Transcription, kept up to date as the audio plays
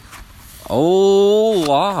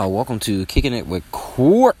Hola, welcome to Kicking It with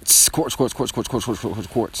Quartz, an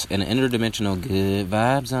interdimensional good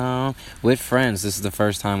vibe zone with friends. This is the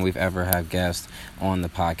first time we've ever had guests on the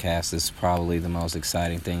podcast. This is probably the most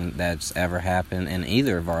exciting thing that's ever happened in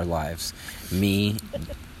either of our lives. Me,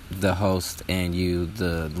 the host, and you,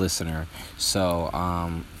 the listener.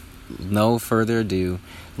 So, no further ado,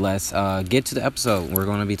 let's get to the episode. We're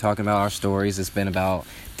going to be talking about our stories. It's been about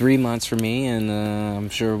 3 months for me, and I'm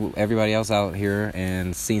sure everybody else out here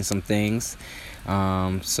and seen some things.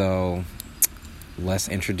 So let's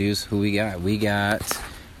introduce who we got. We got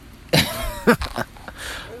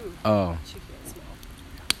oh,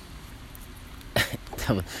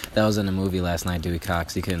 that was in a movie last night, Dewey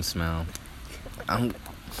Cox. He couldn't smell. I'm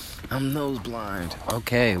nose blind.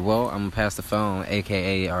 Okay, well, I'm gonna pass the phone,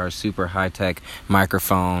 aka our super high-tech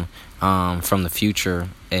microphone from the future,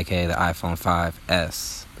 aka the iPhone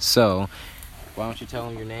 5S. So, why don't you tell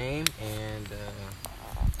them your name and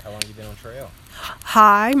how long you been on trail?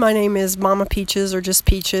 Hi, my name is Mama Peaches, or just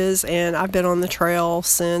Peaches, and I've been on the trail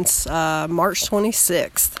since March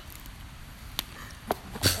 26th.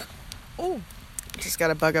 Oh, just got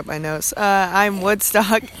a bug up my nose. I'm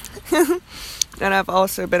Woodstock. And I've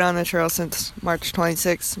also been on the trail since March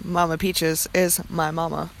 26th. Mama Peaches is my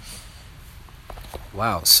mama.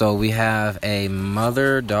 Wow, so we have a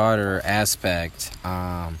mother-daughter aspect.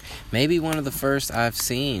 Maybe one of the first I've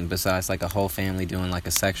seen, besides like a whole family doing like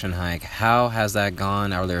a section hike. How has that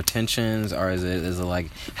gone? Are there tensions, or is it like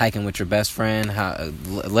hiking with your best friend?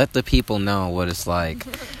 Let the people know what it's like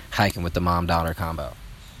hiking with the mom-daughter combo.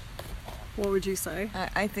 What would you say?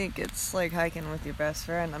 I think it's like hiking with your best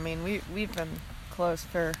friend. I mean, we've been close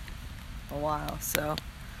for a while, so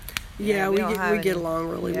yeah, we get along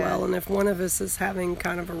really well. And if one of us is having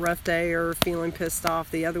kind of a rough day or feeling pissed off,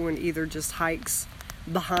 the other one either just hikes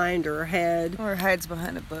behind or ahead, or hides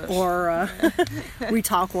behind a bush, or we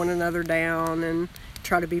talk one another down and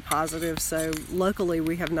try to be positive. So luckily,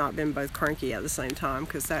 we have not been both cranky at the same time,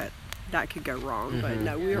 because that could go wrong. Mm-hmm. But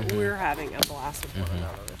no, we're having a blast with one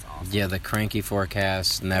another. It's awesome. Yeah, the cranky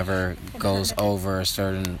forecast never goes over a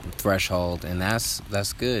certain threshold, and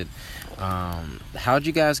that's good. How'd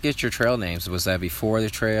you guys get your trail names? Was that before the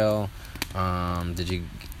trail?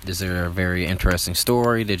 Is there a very interesting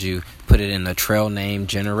story? Did you put it in the trail name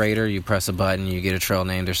generator? You press a button, you get a trail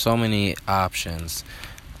name. There's so many options.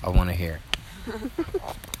 I want to hear.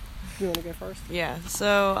 You want to go first? Yeah.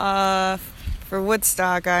 So for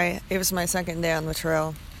Woodstock, it was my second day on the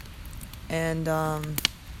trail, and I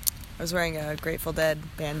was wearing a Grateful Dead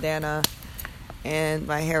bandana, and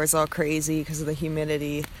my hair was all crazy because of the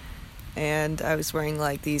humidity, and I was wearing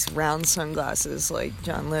like these round sunglasses, like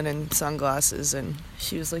John Lennon sunglasses, and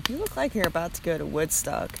she was like, "You look like you're about to go to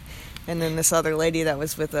Woodstock." And then this other lady that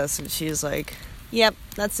was with us, and she was like, "Yep,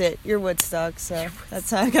 that's it, you're Woodstock." So that's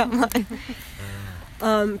how I got mine.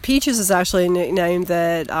 Peaches is actually a nickname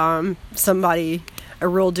that a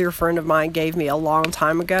real dear friend of mine, gave me a long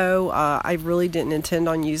time ago. I really didn't intend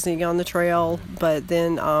on using it on the trail, but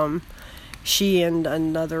then she and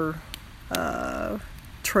another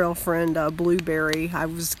trail friend, Blueberry, I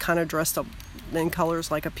was kind of dressed up in colors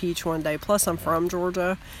like a peach one day. Plus, I'm from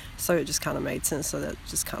Georgia, so it just kind of made sense, so that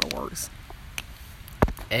just kind of works.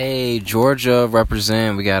 Hey, Georgia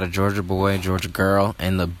represent. We got a Georgia boy, Georgia girl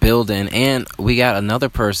in the building, and we got another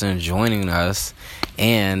person joining us,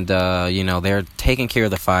 and they're taking care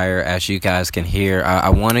of the fire, as you guys can hear. I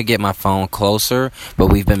want to get my phone closer, but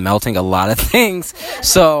we've been melting a lot of things,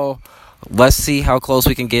 so let's see how close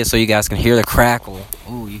we can get so you guys can hear the crackle.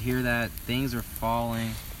 Ooh, you hear that? Things are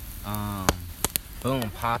falling. Boom,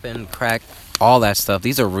 popping, crack, all that stuff.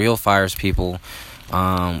 These are real fires, people.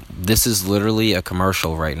 This is literally a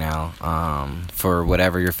commercial right now, for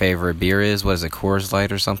whatever your favorite beer is. What is it, Coors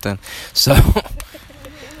Light or something? So,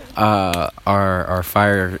 our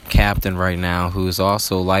fire captain right now, who's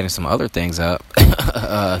also lighting some other things up,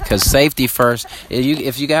 cause safety first.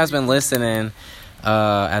 If you guys been listening,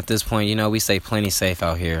 at this point, we stay plenty safe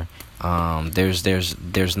out here.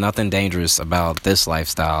 There's nothing dangerous about this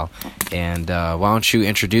lifestyle. And, why don't you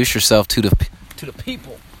introduce yourself to the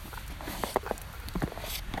people?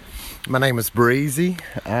 My name is Breezy.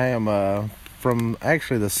 I am from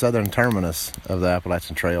actually the southern terminus of the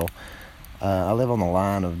Appalachian Trail. I live on the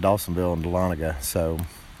line of Dawsonville and Dahlonega, so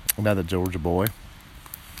another Georgia boy.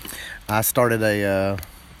 I started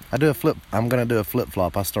I'm going to do a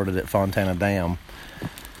flip-flop. I started at Fontana Dam,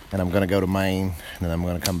 and I'm going to go to Maine, and then I'm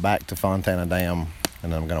going to come back to Fontana Dam,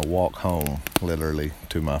 and then I'm going to walk home, literally,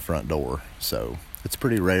 to my front door. So it's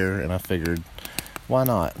pretty rare, and I figured, why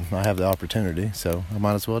not? I have the opportunity, so I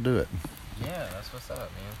might as well do it. Yeah, that's what's up,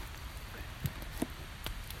 man.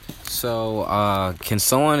 So, can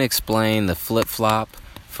someone explain the flip-flop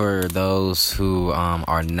for those who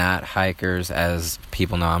are not hikers? As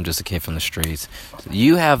people know, I'm just a kid from the streets.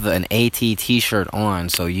 You have an AT T-shirt on,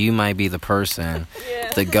 so you might be the person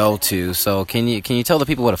to go to. So, can you tell the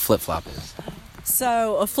people what a flip-flop is?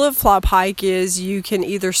 So a flip-flop hike is you can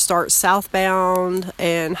either start southbound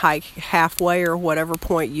and hike halfway or whatever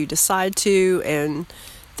point you decide to, and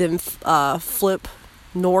then flip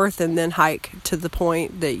north and then hike to the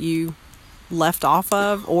point that you left off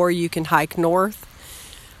of, or you can hike north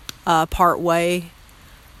part way,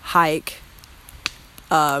 hike,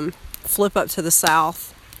 flip up to the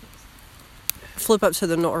south, flip up to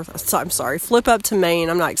the north. Flip up to Maine.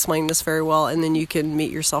 I'm not explaining this very well, and then you can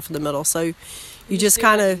meet yourself in the middle. So you just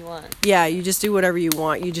kind of, you just do whatever you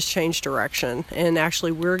want. You just change direction. And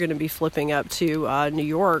actually, we're going to be flipping up to New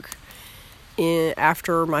York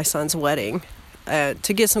after my son's wedding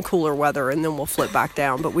to get some cooler weather, and then we'll flip back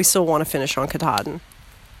down. But we still want to finish on Katahdin.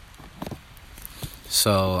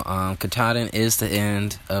 So, Katahdin is the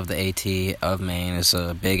end of the AT of Maine. It's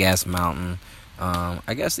a big-ass mountain.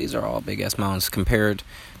 I guess these are all big-ass mountains compared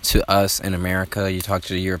to us in America. You talk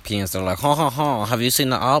to the Europeans, they're like, have you seen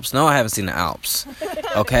the Alps? No, I haven't seen the Alps.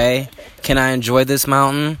 Okay? Can I enjoy this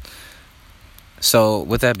mountain? So,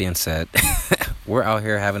 with that being said, we're out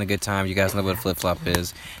here having a good time. You guys know what a flip-flop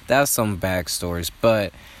is. That's some backstories.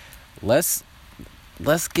 But let's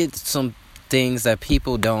get some things that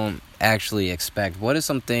people don't actually expect. What are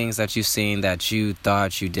some things that you've seen that you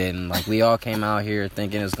thought you didn't? Like, we all came out here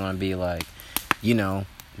thinking it's going to be like,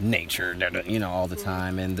 nature, all the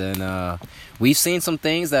time. And then we've seen some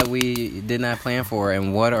things that we did not plan for.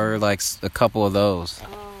 And what are, like, a couple of those?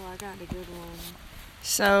 Oh, I got a good one.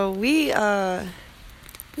 So we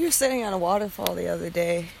were sitting at a waterfall the other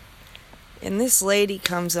day, and this lady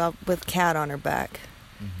comes up with a cat on her back.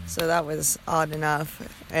 Mm-hmm. So that was odd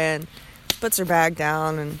enough. And she puts her bag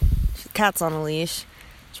down, and the cat's on a leash.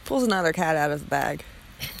 She pulls another cat out of the bag.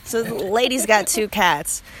 So the lady's got two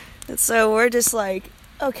cats. And so we're just like,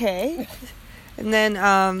 okay. And then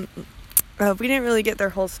we didn't really get their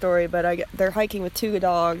whole story, but they're hiking with two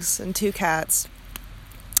dogs and two cats.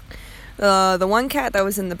 The one cat that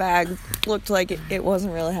was in the bag looked like it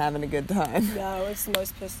wasn't really having a good time. No, it's the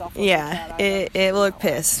most pissed off. Yeah, it looked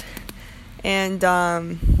pissed. And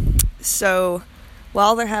so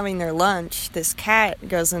while they're having their lunch, this cat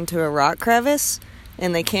goes into a rock crevice,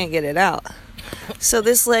 and they can't get it out. So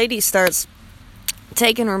this lady starts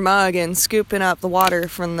taking her mug and scooping up the water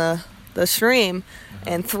from the stream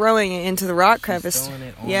and throwing it into the rock crevice. Throwing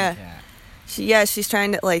it on the cat. She's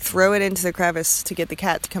trying to throw it into the crevice to get the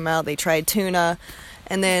cat to come out. They tried tuna,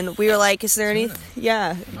 and then we were like, "Is there anything?"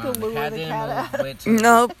 Yeah. You can lure the cat out.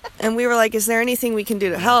 Nope. And we were like, "Is there anything we can do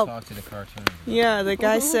to help?" Talk to the cartoon. Yeah. The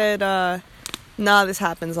guy said, "Nah, this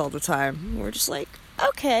happens all the time." We're just like,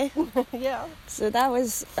 okay. Yeah. So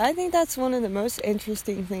I think that's one of the most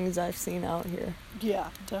interesting things I've seen out here. Yeah,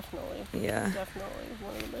 definitely. Yeah. Definitely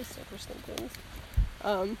one of the most interesting things.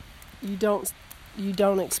 You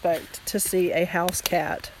don't expect to see a house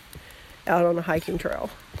cat out on a hiking trail.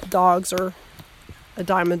 Dogs are a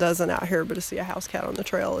dime a dozen out here, but to see a house cat on the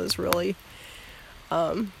trail is really,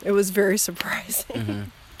 it was very surprising. Mm-hmm.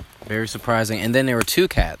 Very surprising. And then there were two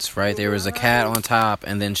cats, right? There was a cat on top,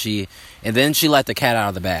 and then she let the cat out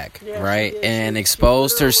of the bag, right? And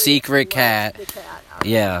exposed her secret cat.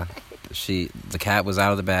 Yeah. The cat was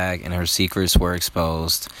out of the bag, and her secrets were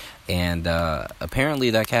exposed. And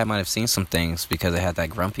apparently that cat might have seen some things because it had that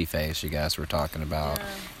grumpy face you guys were talking about. Yeah.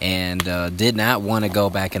 And did not want to go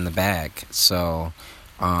back in the bag. So,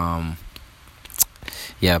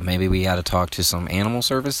 yeah, maybe we got to talk to some animal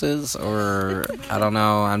services, or I don't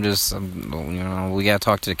know. We got to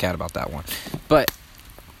talk to the cat about that one. But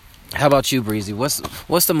how about you, Breezy? What's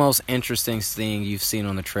the most interesting thing you've seen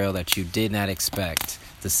on the trail that you did not expect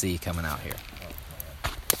to see coming out here?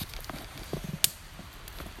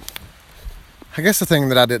 I guess the thing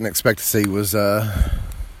that I didn't expect to see was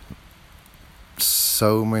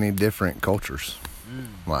so many different cultures.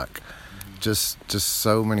 Like, just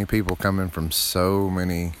so many people coming from so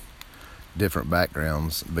many different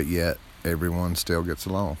backgrounds, but yet everyone still gets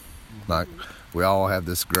along. Like, we all have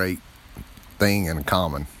this great thing in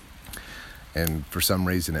common, and for some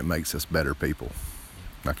reason it makes us better people.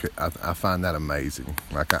 Like, I find that amazing.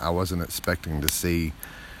 Like, I wasn't expecting to see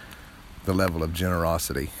the level of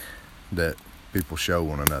generosity that people show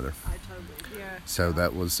one another. So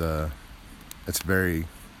that was it's very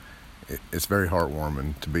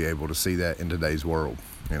heartwarming to be able to see that in today's world.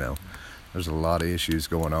 There's a lot of issues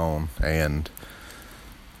going on, and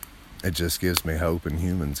it just gives me hope in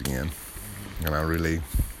humans again. And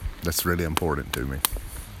that's really important to me.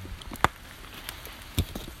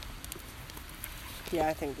 Yeah,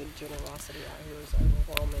 I think the generosity out here is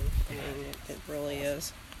overwhelming. I mean, it really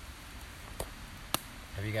is.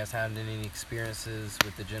 Have you guys had any experiences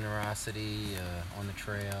with the generosity on the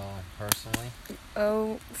trail personally?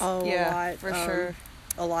 Oh, Oh, yeah, a lot, for sure.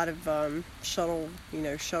 A lot of shuttle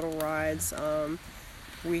rides.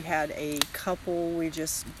 We had a couple. We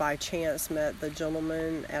just by chance met the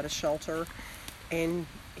gentleman at a shelter, and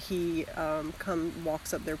he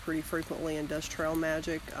walks up there pretty frequently and does trail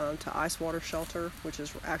magic to Ice Water Shelter, which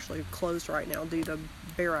is actually closed right now due to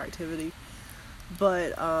bear activity.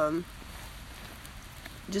 But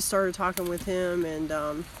just started talking with him,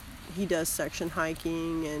 and he does section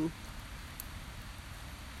hiking, and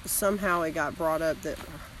somehow it got brought up that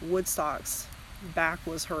Woodstock's back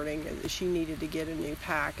was hurting and that she needed to get a new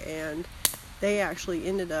pack, and they actually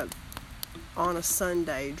ended up on a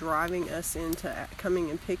Sunday driving us coming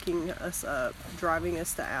and picking us up, driving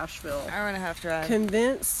us to Asheville. Hour and a half drive.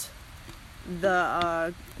 Convinced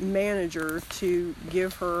the manager to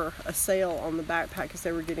give her a sale on the backpack because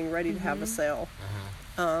they were getting ready to have a sale.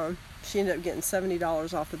 She ended up getting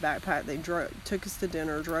 $70 off the backpack. They took us to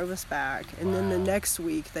dinner, drove us back, and then the next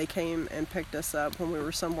week they came and picked us up when we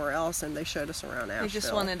were somewhere else, and they showed us around Asheville. They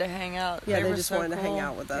just wanted to hang out. Yeah, they were just so wanted to hang cool.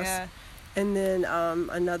 out with us. Yeah. And then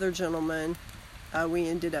another gentleman, we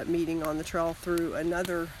ended up meeting on the trail through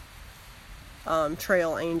another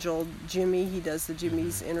trail angel, Jimmy. He does the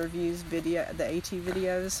Jimmy's interviews the AT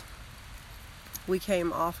videos. We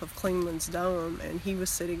came off of Clingman's Dome, and he was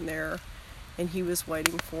sitting there, and he was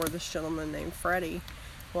waiting for this gentleman named Freddie.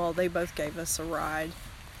 Well, they both gave us a ride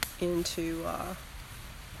into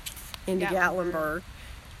Gatlinburg,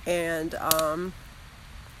 and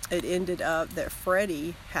it ended up that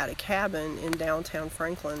Freddie had a cabin in downtown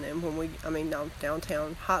Franklin, and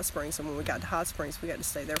downtown Hot Springs, and when we got to Hot Springs, we got to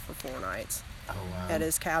stay there for 4 nights at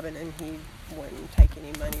his cabin, and he wouldn't take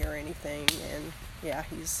any money or anything, and yeah,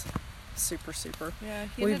 he's super. Yeah,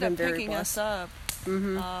 he We've ended been up very picking blessed. us up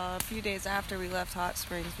a few days after we left Hot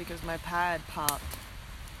Springs because my pad popped,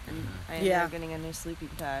 and I ended up getting a new sleeping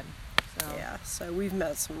pad. So. Yeah, so we've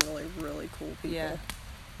met some really, really cool people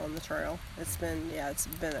on the trail. It's been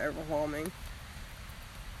overwhelming.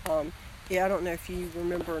 I don't know if you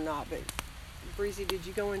remember or not, but Breezy, did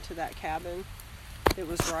you go into that cabin? It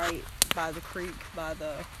was right by the creek, by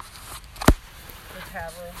the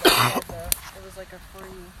tavern. It was like a free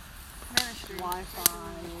Ministry.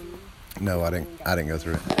 Wi-Fi. No, I didn't go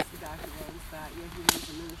through it. That's the guy who runs that. Yeah, he runs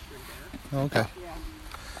the ministry there. Oh, okay. Yeah.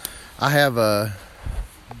 I have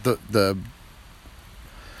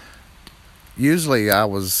usually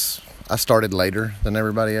I started later than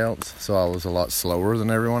everybody else, so I was a lot slower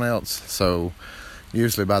than everyone else. So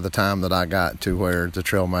usually by the time that I got to where the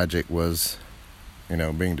trail magic was,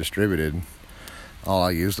 being distributed, all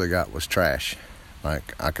I usually got was trash.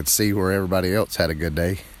 Like, I could see where everybody else had a good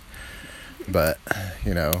day, but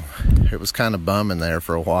it was kind of bumming there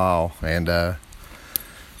for a while. And the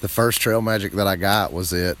first trail magic that I got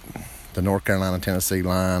was at the North Carolina-Tennessee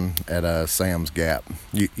line at Sam's Gap.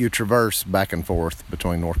 You traverse back and forth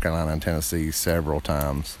between North Carolina and Tennessee several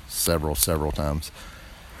times.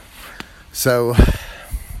 So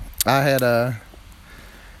I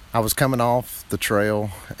was coming off the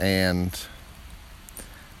trail, and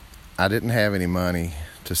I didn't have any money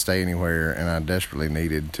to stay anywhere, and I desperately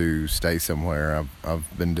needed to stay somewhere.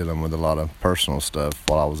 I've been dealing with a lot of personal stuff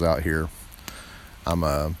while I was out here. I'm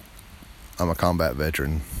a combat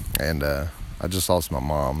veteran, and I just lost my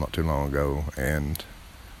mom not too long ago, and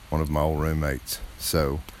one of my old roommates.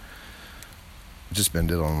 So I've just been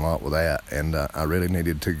dealing a lot with that, and I really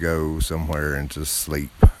needed to go somewhere and just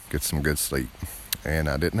sleep, get some good sleep. And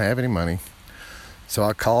I didn't have any money, so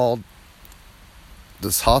I called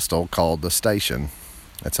this hostel called The Station.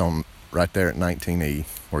 It's on right there at 19E,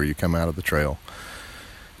 where you come out of the trail.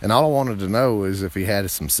 And all I wanted to know is if he had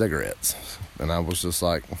some cigarettes. And I was just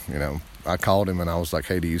like, I called him and I was like,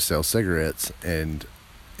 hey, do you sell cigarettes? And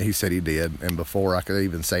he said he did. And before I could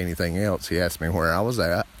even say anything else, he asked me where I was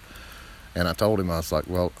at. And I told him, I was like,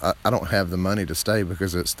 well, I don't have the money to stay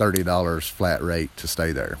because it's $30 flat rate to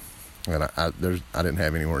stay there. And I didn't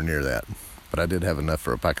have anywhere near that. But I did have enough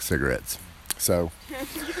for a pack of cigarettes. So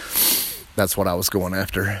that's what I was going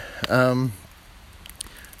after.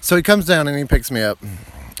 So he comes down and he picks me up.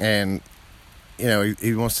 And,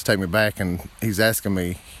 he wants to take me back, and he's asking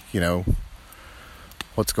me,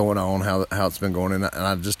 what's going on, how it's been going. And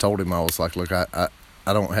I just told him, I was like, look, I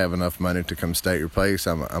don't have enough money to come stay at your place.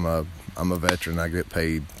 I'm a veteran. I get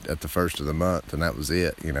paid at the first of the month, and that was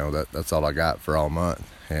it. That's all I got for all month.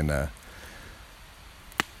 And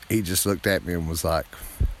he just looked at me and was like,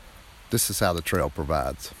 this is how the trail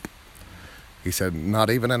provides. He said, not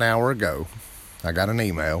even an hour ago, I got an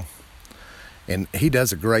email, and he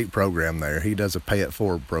does a great program there. He does a pay it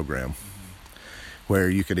forward program where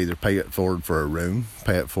you could either pay it forward for a room,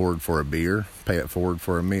 pay it forward for a beer, pay it forward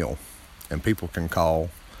for a meal. And people can call,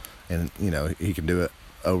 and, he can do it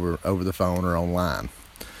over the phone or online.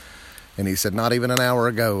 And he said, not even an hour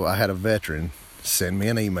ago, I had a veteran send me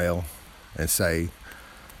an email and say,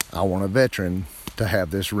 I want a veteran to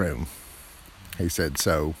have this room. He said,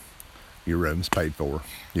 so your room's paid for.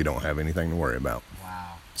 You don't have anything to worry about.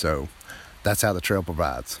 Wow. So that's how the trail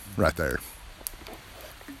provides right there.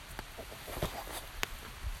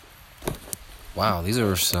 Wow, these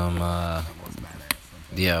are some,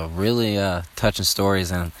 really touching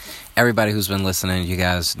stories. And everybody who's been listening, you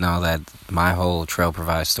guys know that my whole Trail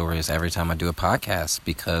Provide story is every time I do a podcast,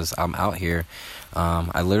 because I'm out here.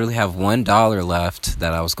 I literally have $1 left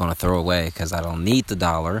that I was going to throw away because I don't need the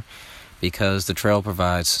dollar, because the trail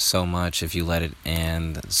provides so much if you let it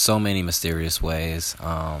in so many mysterious ways,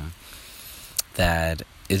 that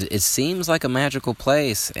it seems like a magical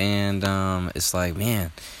place. And it's like,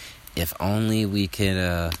 man, if only we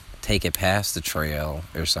could take it past the trail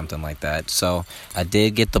or something like that. So I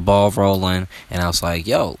did get the ball rolling, and I was like,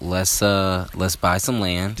 yo, let's buy some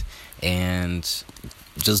land and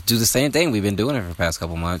just do the same thing we've been doing it for the past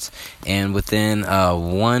couple months. And within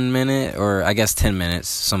 1 minute, or I guess 10 minutes,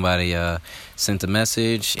 somebody sent a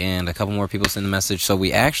message, and a couple more people sent a message. So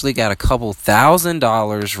we actually got a couple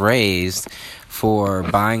 $1,000 raised for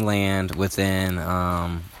buying land within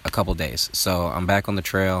a couple days. So I'm back on the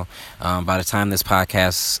trail. By the time this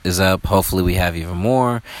podcast is up, hopefully we have even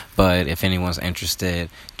more. But if anyone's interested,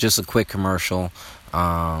 just a quick commercial.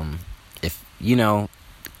 If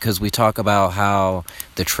because we talk about how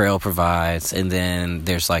the trail provides, and then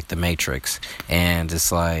there's like the Matrix, and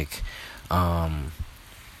it's like,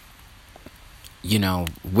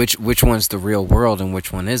 which one's the real world and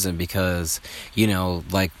which one isn't, because,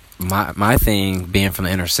 like my thing being from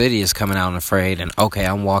the inner city is coming out and afraid, and okay,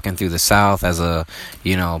 I'm walking through the South as a,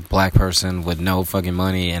 black person with no fucking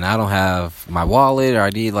money, and I don't have my wallet or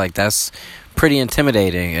ID. Like, that's pretty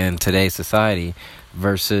intimidating in today's society,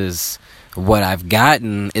 versus what I've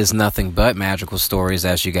gotten is nothing but magical stories,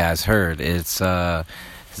 as you guys heard. It's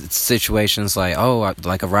situations like,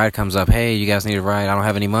 like a ride comes up, hey, you guys need a ride, I don't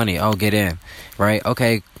have any money, get in, right?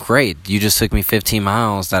 Okay, great, you just took me 15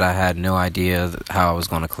 miles that I had no idea how I was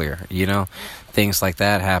going to clear. Things like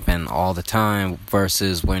that happen all the time,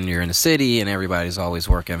 versus when you're in the city and everybody's always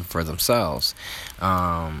working for themselves.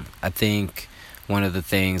 I think one of the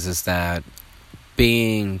things is that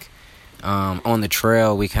being on the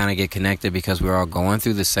trail, we kind of get connected because we're all going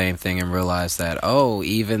through the same thing, and realize that,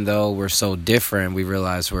 even though we're so different, we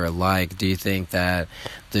realize we're alike. Do you think that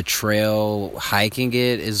the trail, hiking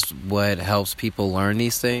it, is what helps people learn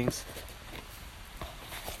these things?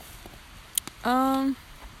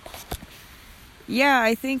 Yeah,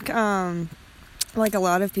 I think, like a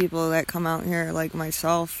lot of people that come out here, like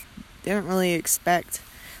myself, they don't really expect,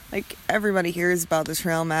 like, everybody hears about the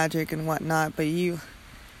trail magic and whatnot, but you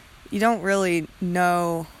don't really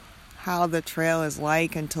know how the trail is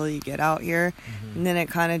like until you get out here. Mm-hmm. And then it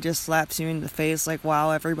kind of just slaps you in the face, like,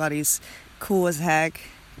 wow, everybody's cool as heck.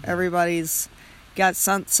 Everybody's got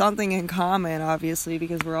something in common, obviously,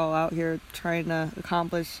 because we're all out here trying to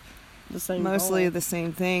accomplish mostly the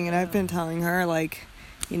same thing. And I've been telling her, like,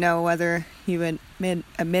 whether you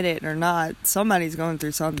admit it or not, somebody's going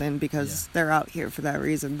through something, because they're out here for that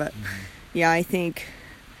reason. But I think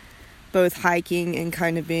both hiking and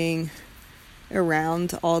kind of being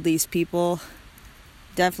around all these people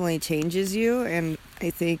definitely changes you. And I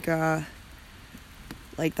think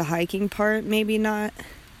like the hiking part maybe not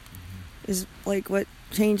is like what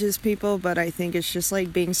changes people, but I think it's just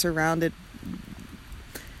like being surrounded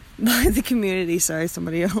by the community. Sorry,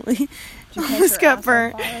 somebody almost got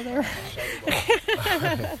burnt.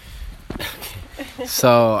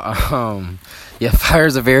 So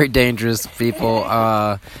fires are very dangerous, people.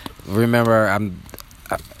 Remember,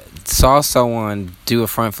 I saw someone do a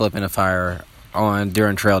front flip in a fire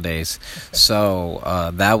during trail days,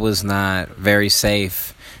 so that was not very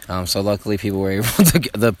safe. So luckily people were able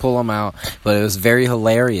to pull them out, but it was very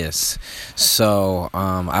hilarious. So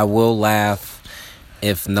I will laugh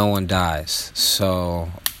if no one dies.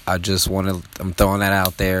 So I'm throwing that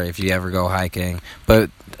out there if you ever go hiking.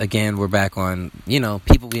 But again, we're back on,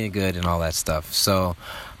 people being good and all that stuff. So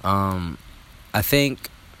I think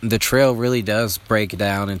the trail really does break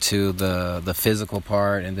down into the physical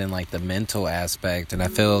part and then like the mental aspect. And I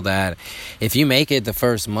feel that if you make it the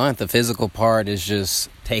first month, the physical part is just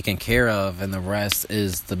taken care of, and the rest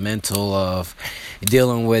is the mental of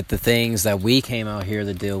dealing with the things that we came out here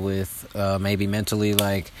to deal with, maybe mentally,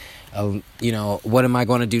 like what am I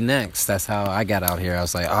going to do next? That's how I got out here. I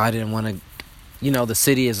was like, I didn't want to, the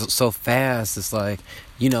city is so fast. It's like,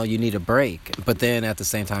 you need a break. But then at the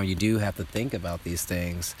same time, you do have to think about these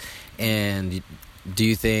things. And do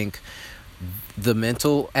you think the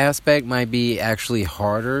mental aspect might be actually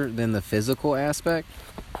harder than the physical aspect?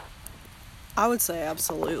 I would say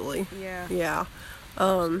absolutely. Yeah.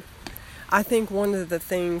 I think one of the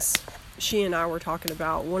things she and I were talking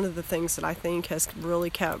about, one of the things that I think has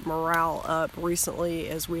really kept morale up recently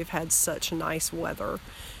is we've had such nice weather.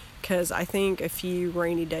 Because I think a few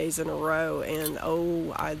rainy days in a row, and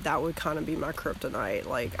that would kind of be my kryptonite.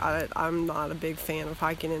 Like, I'm not a big fan of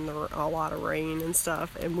hiking in a lot of rain and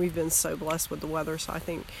stuff, and we've been so blessed with the weather, so I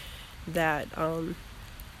think that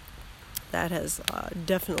that has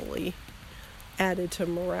definitely added to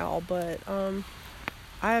morale. But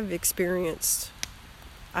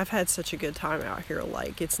I've had such a good time out here.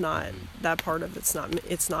 Like, it's not, that part of it's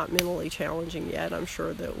not mentally challenging yet. I'm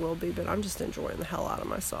sure that it will be, but I'm just enjoying the hell out of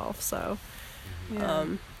myself. So,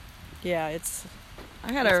 it's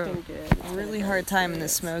I had a really hard time in the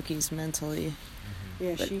Smokies mentally.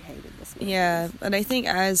 Yeah, she hated the Smokies. Yeah, but I think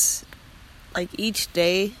as, like, each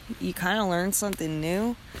day you kind of learn something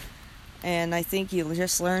new, and I think you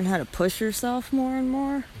just learn how to push yourself more and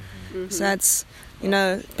more. Mm-hmm. So that's,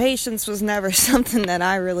 patience was never something that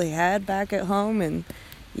I really had back at home, and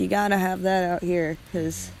you gotta have that out here,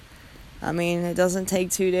 because, it doesn't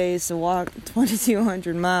take 2 days to walk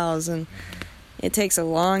 2,200 miles, and it takes a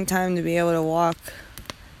long time to be able to walk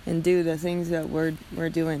and do the things that we're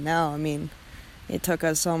doing now. It took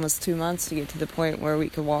us almost 2 months to get to the point where we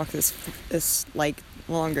could walk this like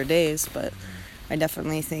longer days, but I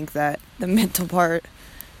definitely think that the mental part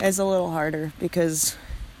is a little harder, because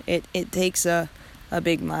it takes a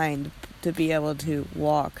big mind to be able to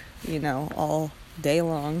walk, all day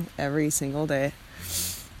long, every single day.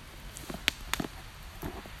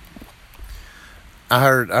 I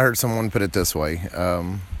heard someone put it this way.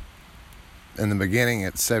 In the beginning,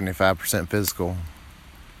 it's 75% physical,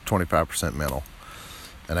 25% mental.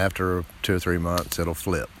 And after 2 or 3 months, it'll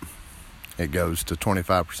flip. It goes to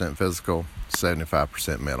 25% physical,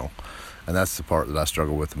 75% mental. And that's the part that I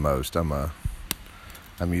struggle with the most.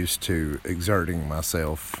 I'm used to exerting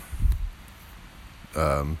myself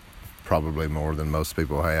probably more than most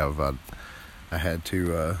people have. I had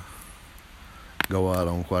to go out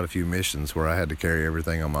on quite a few missions where I had to carry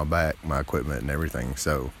everything on my back, my equipment and everything.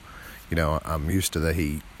 So, I'm used to the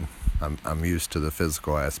heat. I'm used to the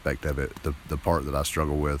physical aspect of it. The part that I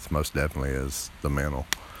struggle with most definitely is the mental.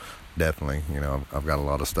 Definitely, I've got a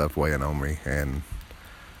lot of stuff weighing on me, and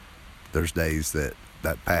there's days that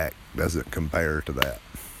pack doesn't compare to that.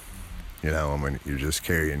 You're just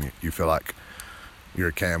carrying, you feel like you're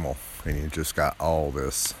a camel, and you just got all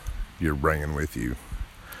this you're bringing with you,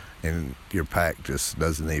 and your pack just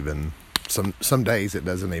doesn't even, some days it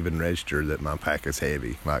doesn't even register that my pack is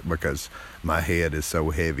heavy, like, because my head is so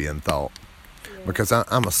heavy in thought. Yeah. Because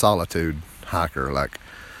I'm a solitude hiker. Like,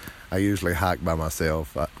 I usually hike by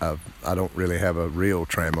myself. I don't really have a real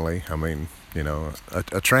tramily.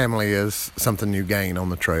 A tramily is something you gain on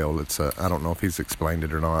the trail. It's I don't know if he's explained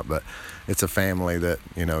it or not, but it's a family that,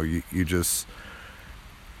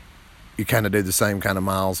 you kind of do the same kind of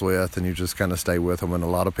miles with, and you just kind of stay with them. And a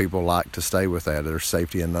lot of people like to stay with that. There's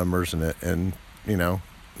safety in numbers, and you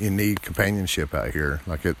need companionship out here.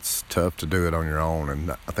 Like, it's tough to do it on your own.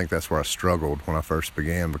 And I think that's where I struggled when I first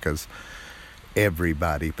began, because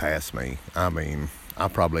everybody passed me. I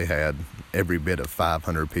probably had every bit of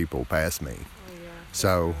 500 people pass me. Oh, yeah.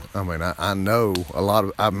 So, I know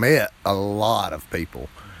I met a lot of people,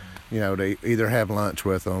 to either have lunch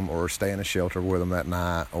with them or stay in a shelter with them that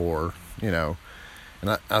night, or, and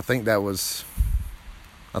I think that was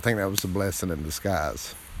a blessing in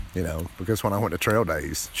disguise, because when I went to trail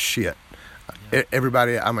days,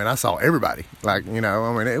 everybody, I saw everybody, like,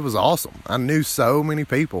 it was awesome. I knew so many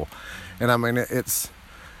people, and it's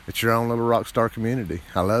your own little rock star community.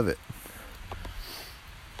 I love it.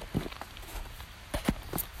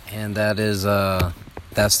 And that is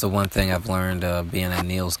that's the one thing I've learned being at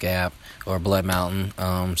Neel's Gap or Blood Mountain.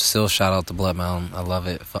 Still shout out to Blood Mountain. I love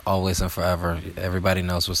it for always and forever. Everybody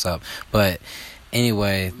knows what's up. But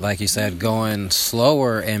anyway, like you said, going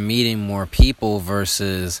slower and meeting more people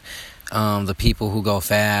versus the people who go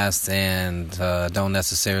fast and don't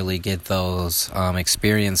necessarily get those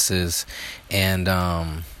experiences. And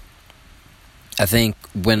I think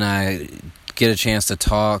when I get a chance to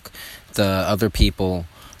talk to other people,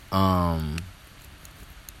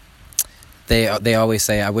 they always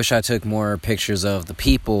say, I wish I took more pictures of the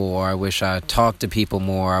people, or I wish I talked to people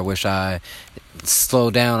more, I wish I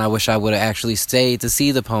slowed down, I wish I would have actually stayed to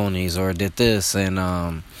see the ponies or did this. And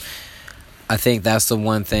I think that's the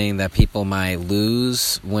one thing that people might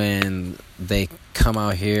lose when they come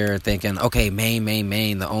out here thinking, okay,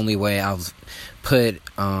 Maine, the only way I'll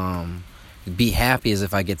be happy is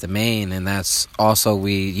if I get the Maine. And that's also,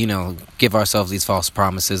 we give ourselves these false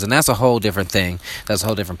promises, and that's a whole different thing. That's a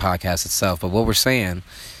whole different podcast itself. But what we're saying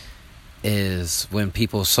is, when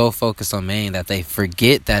people are so focused on Maine that they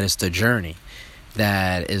forget that it's the journey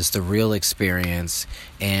that is the real experience,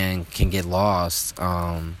 and can get lost.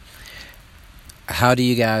 How do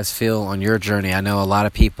you guys feel on your journey? I know a lot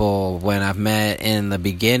of people, when I've met in the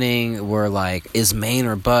beginning, were like, is Maine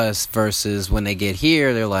or bust, versus when they get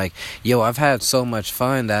here, they're like, yo, I've had so much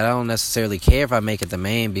fun that I don't necessarily care if I make it to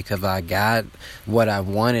Maine, because I got what I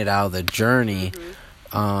wanted out of the journey.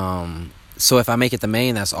 So if I make it to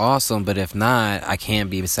Maine, that's awesome, but if not, I can't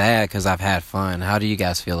be sad because I've had fun. How do you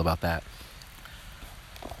guys feel about that?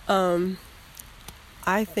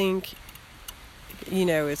 I think,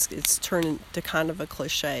 it's turned into kind of a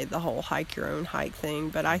cliche, the whole hike your own hike thing.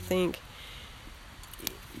 But I think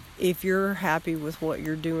if you're happy with what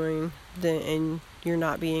you're doing, then, and you're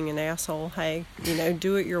not being an asshole, hey,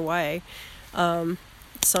 do it your way.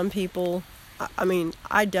 Some people,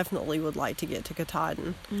 I definitely would like to get to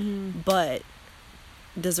Katahdin, but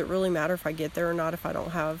does it really matter if I get there or not if I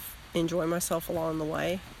don't enjoy myself along the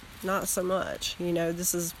way? Not so much.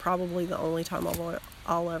 This is probably the only time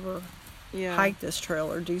I'll ever hike this trail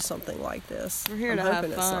or do something like this. We're here I'm to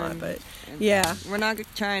hoping have fun. It's not, but yeah. We're not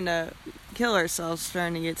trying to kill ourselves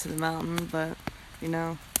trying to get to the mountain, but,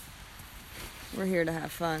 we're here to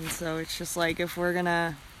have fun. So it's just like, if we're going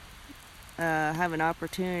to have an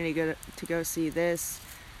opportunity to go see this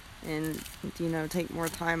and, take more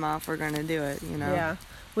time off, we're going to do it, Yeah.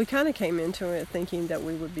 We kind of came into it thinking that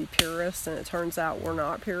we would be purists, and it turns out we're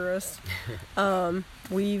not purists.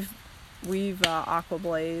 We've aqua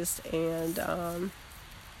blazed, and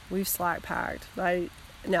we've slack packed.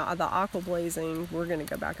 Now the aqua blazing, we're going to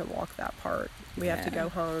go back and walk that part. We have to go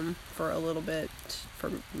home for a little bit for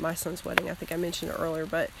my son's wedding. I think I mentioned it earlier,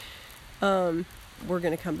 but we're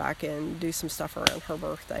going to come back and do some stuff around her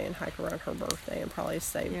birthday and hike around her birthday, and probably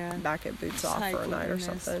stay back at Boots Off for a night or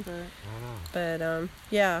something. But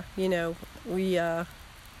we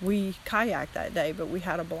kayaked that day, but we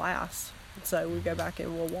had a blast. So we go back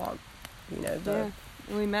and we'll walk,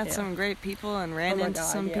 we met some great people and ran into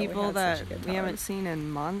some people that we haven't seen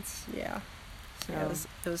in months. Yeah. So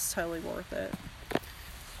it was totally worth it.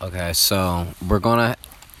 Okay, so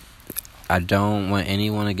I don't want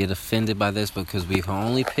anyone to get offended by this, because we can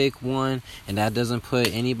only pick one, and that doesn't put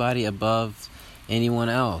anybody above anyone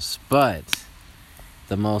else. But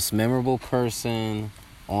the most memorable person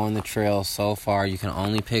on the trail so far, you can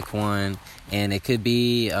only pick one, and it could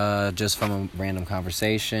be just from a random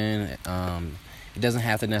conversation. It doesn't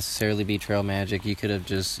have to necessarily be trail magic. You could have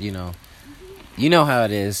just, you know how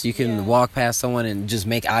it is. You can walk past someone and just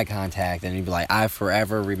make eye contact, and you'd be like, I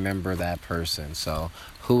forever remember that person. So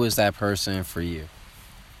who is that person for you?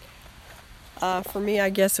 For me, I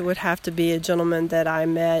guess it would have to be a gentleman that I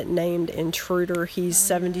met named Intruder. He's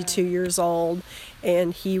 72 years old,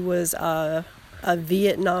 and he was a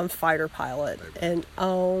Vietnam fighter pilot. And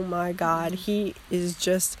oh my God, he's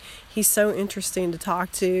so interesting to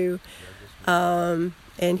talk to. And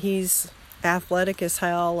he's athletic as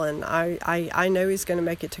hell, and I know he's going to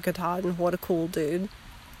make it to Katahdin. What a cool dude.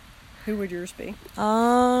 Who would yours be?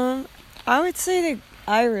 I would say the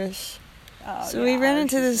Irish. So we ran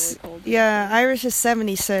into this, really cool Irish is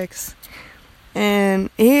 76, and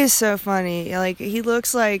he is so funny. Like, he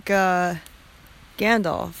looks like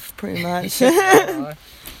Gandalf, pretty much.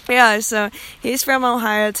 Yeah, so he's from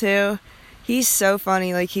Ohio too. He's so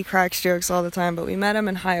funny. Like, he cracks jokes all the time. But we met him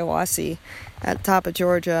in Hiawassee at the top of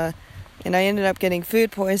Georgia, and I ended up getting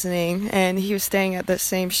food poisoning, and he was staying at the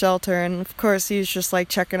same shelter, and of course he was just like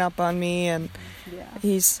checking up on me, and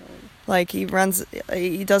he's like, he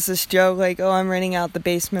does this joke like, oh, I'm renting out the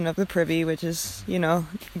basement of the privy, which is,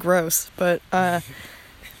 gross, but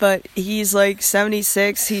he's like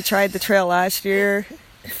 76. He tried the trail last year,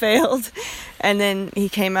 failed, and then he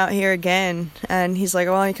came out here again, and he's like,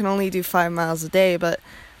 well, I can only do 5 miles a day, but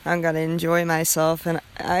I'm gonna enjoy myself. And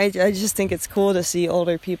I just think it's cool to see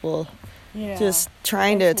older people just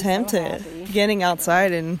trying to attempt it, getting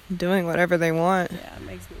outside and doing whatever they want. Yeah, it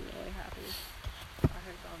makes me really happy. I hope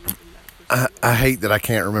I'll meet him I hate that I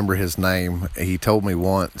can't remember his name. He told me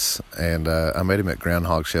once, and I met him at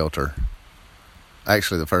Groundhog Shelter.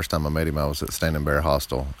 Actually, the first time I met him, I was at Standing Bear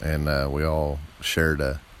Hostel, and we all shared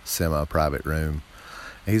a semi-private room.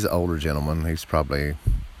 He's an older gentleman. He's probably,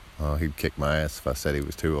 he'd kick my ass if I said he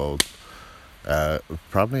was too old.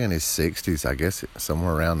 Probably in his 60s, I guess,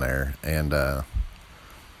 somewhere around there. And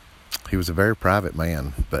he was a very private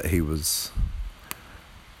man, but he was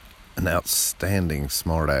an outstanding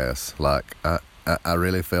smartass. Like, I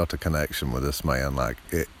really felt a connection with this man. Like,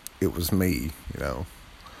 it was me,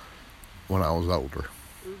 when I was older.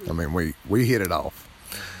 I mean, we hit it off.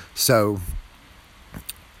 So,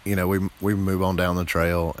 we move on down the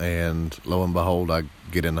trail, and lo and behold, I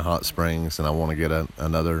get into Hot Springs, and I want to get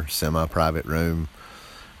another semi-private room.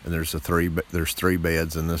 And there's three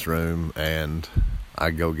beds in this room, and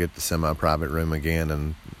I go get the semi-private room again,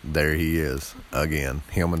 and there he is again,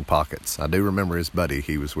 him in pockets. I do remember his buddy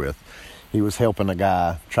he was with. He was helping a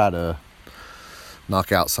guy try to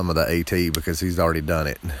knock out some of the AT because he's already done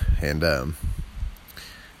it. And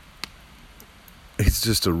he's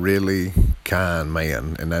just a really kind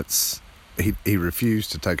man, and he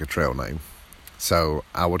refused to take a trail name. So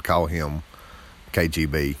I would call him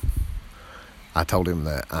KGB. I told him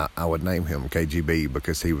that I would name him KGB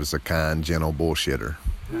because he was a kind, gentle bullshitter.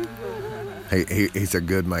 He's a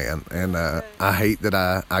good man, and I hate that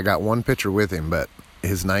I got one picture with him, but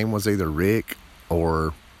his name was either Rick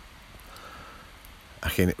or I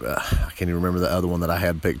can't even remember the other one that I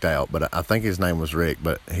had picked out, but I think his name was Rick.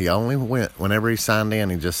 But he only went whenever he signed in.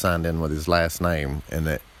 He just signed in with his last name, and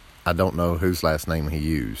that I don't know whose last name he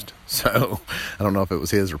used. So I don't know if it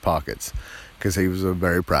was his or Pockets, because he was a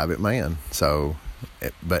very private man. So,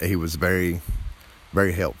 but he was very,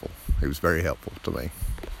 very helpful. He was very helpful to me.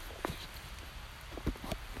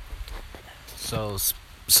 So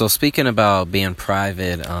speaking about being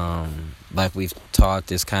private, like we've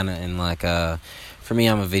talked, is kind of in like for me,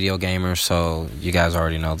 I'm a video gamer, so you guys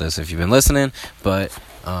already know this if you've been listening, but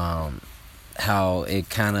how it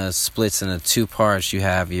kind of splits into two parts. You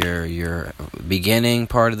have your beginning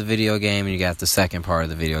part of the video game, and you got the second part of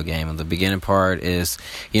the video game. And the beginning part is,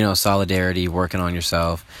 solidarity, working on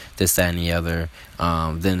yourself, this, that, and the other.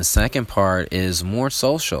 Then the second part is more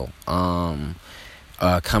social. Coming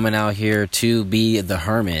out here to be the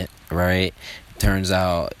hermit, right? Turns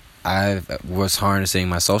out I was harnessing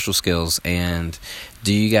my social skills. And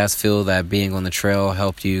do you guys feel that being on the trail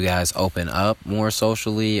helped you guys open up more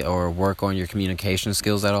socially or work on your communication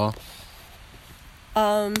skills at all?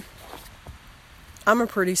 I'm a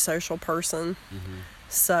pretty social person. Mm-hmm.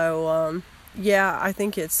 So, yeah, I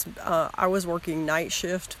think it's, I was working night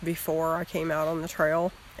shift before I came out on the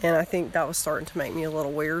trail. And I think that was starting to make me a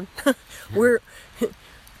little weird.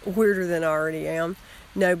 Weirder than I already am.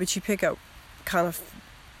 No, but you pick up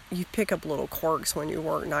little quirks when you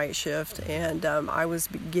work night shift, and I was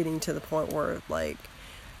getting to the point where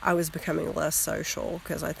I was becoming less social,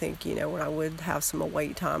 because I think when I would have some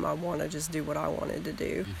awake time, I want to just do what I wanted to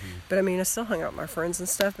do. Mm-hmm. But I mean, I still hung out with my friends and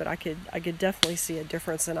stuff, but I could definitely see a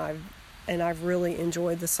difference, and I've really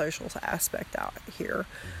enjoyed the social aspect out here.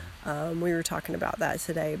 Mm-hmm. We were talking about that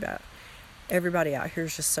today, about everybody out here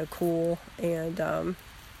is just so cool, and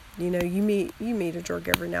you meet a jerk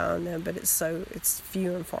every now and then, but it's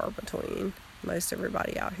few and far between. Most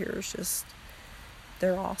everybody out here is just,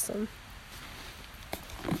 they're awesome.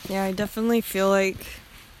 Yeah, I definitely feel like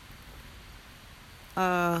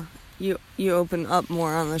you open up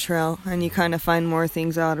more on the trail, and you kind of find more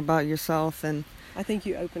things out about yourself, and I think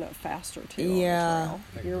you open up faster too. Yeah, on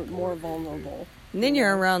the trail. You're more vulnerable. And then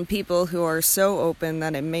you're around people who are so open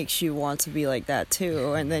that it makes you want to be like that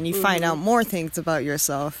too. And then you find out more things about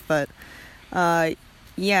yourself. But,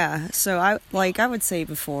 yeah, so I would say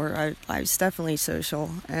before, I was definitely social.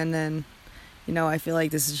 And then, I feel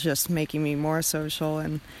like this is just making me more social.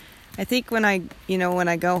 And I think when I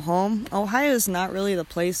go home, Ohio is not really the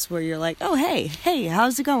place where you're like, oh, hey,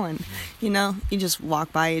 how's it going? You just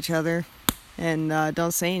walk by each other and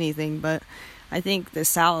don't say anything. But I think the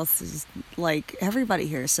South is like, everybody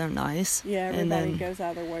here is so nice. Yeah, everybody goes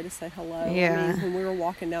out of their way to say hello. Yeah. I mean, when we were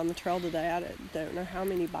walking down the trail today, I don't know how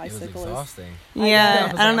many bicyclists. It was exhausting.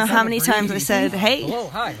 Yeah, I don't know how many times I said, hey. Hello,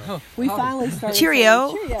 hi. Oh, we finally started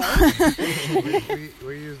Cheerio.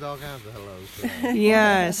 we used all kinds of hellos.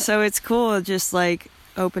 Yeah, so it's cool just like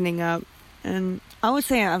opening up. And I would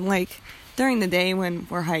say I'm like, during the day when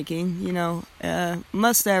we're hiking,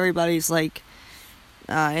 most everybody's like,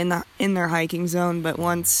 in their hiking zone, but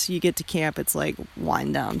once you get to camp, it's like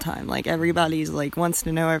wind down time. Like everybody's like wants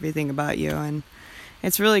to know everything about you, and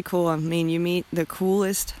it's really cool. I mean, you meet the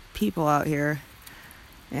coolest people out here,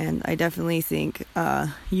 And I definitely think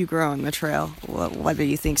you grow on the trail, whether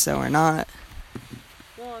you think so or not.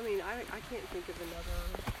 Well, I mean, I can't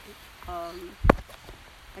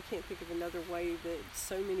think of another way that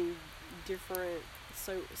so many different,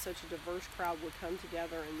 such a diverse crowd would come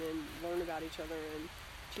together and then learn about each other and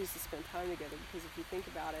choose to spend time together. Because if you think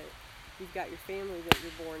about it, you've got your family that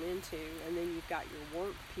you're born into, and then you've got your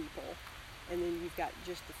work people, and then you've got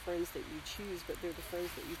just the friends that you choose. But they're the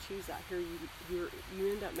friends that you choose out here. You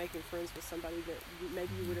end up making friends with somebody that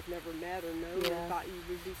maybe you would have never met or known or thought you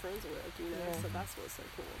would be friends with. So that's what's so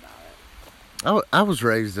cool about it. I was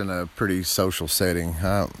raised in a pretty social setting.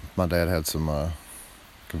 My dad had some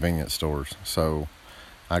convenience stores, so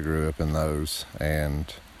I grew up in those.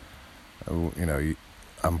 And I'm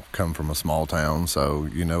come from a small town, so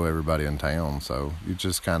everybody in town. So you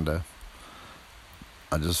just I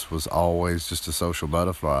just was always just a social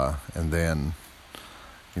butterfly. And then,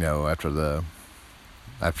 after the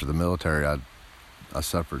military, I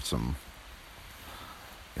suffered some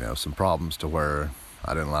problems to where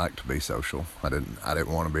I didn't like to be social. I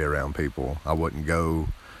didn't want to be around people. I wouldn't go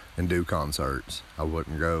and do concerts. I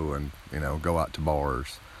wouldn't go and go out to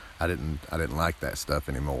bars. I didn't like that stuff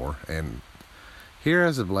anymore. And here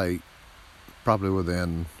as of late, probably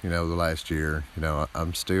within the last year,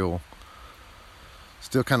 I'm still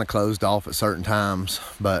kind of closed off at certain times.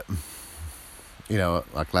 But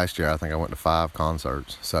like last year, I think I went to 5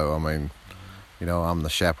 concerts. So I mean, I'm the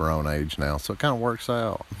chaperone age now, so it kind of works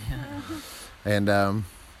out. And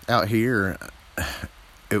out here,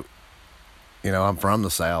 I'm from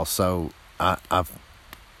the South, so I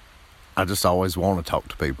just always want to talk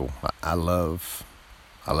to people. I love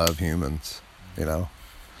humans.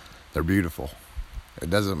 They're beautiful.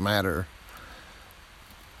 It doesn't matter.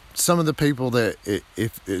 Some of the people that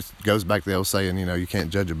if it goes back to the old saying, you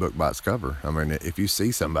can't judge a book by its cover. I mean, if you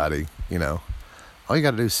see somebody, all you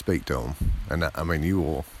got to do is speak to them, and I mean,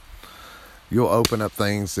 you'll open up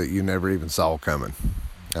things that you never even saw coming,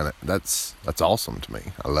 and that's awesome to me.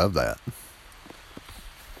 I love that.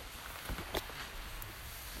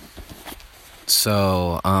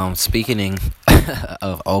 So, speaking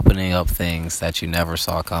of opening up things that you never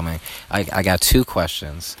saw coming, I got 2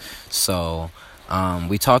 questions. So,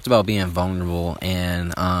 we talked about being vulnerable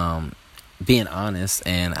and being honest,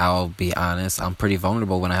 and I'll be honest, I'm pretty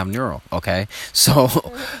vulnerable when I have neural, okay? So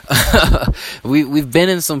we've been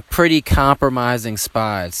in some pretty compromising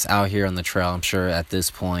spots out here on the trail, I'm sure, at this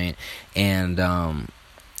point. And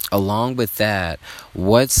along with that,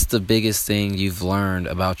 what's the biggest thing you've learned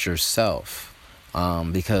about yourself?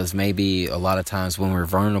 Because maybe a lot of times when we're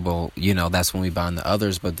vulnerable, that's when we bond to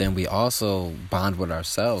others, but then we also bond with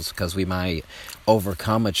ourselves because we might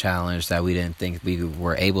overcome a challenge that we didn't think we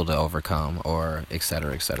were able to overcome, or et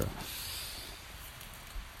cetera, et cetera.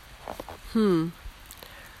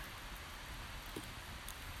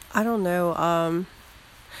 I don't know.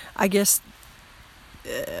 I guess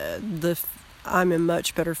I'm in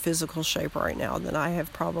much better physical shape right now than I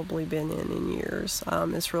have probably been in years.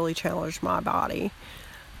 It's really challenged my body.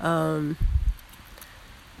 And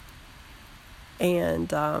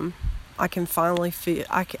I can finally feel,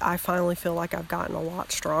 I finally feel like I've gotten a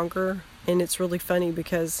lot stronger. And it's really funny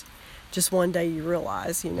because just one day you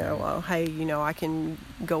realize, oh, hey, I can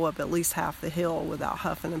go up at least half the hill without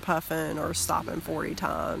huffing and puffing or stopping 40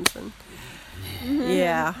 times. And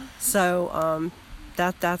yeah, so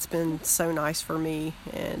that's been so nice for me.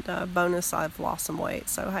 And bonus, I've lost some weight,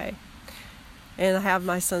 so hey. And I have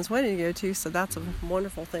my son's wedding to go to, so that's a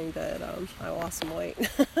wonderful thing that I lost some weight.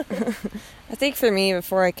 I think for me,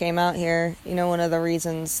 before I came out here, one of the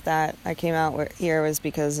reasons that I came out here was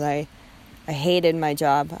because I hated my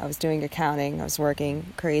job. I was doing accounting. I was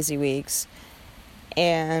working crazy weeks.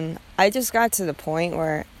 And I just got to the point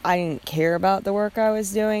where I didn't care about the work I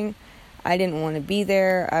was doing. I didn't want to be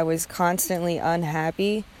there. I was constantly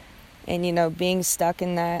unhappy. And, being stuck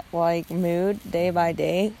in that, mood day by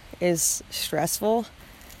day is stressful.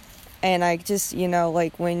 And I just,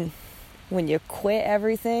 when you quit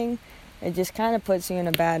everything, it just kind of puts you in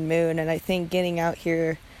a bad mood. And I think getting out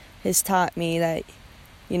here has taught me that,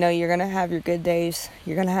 you're going to have your good days,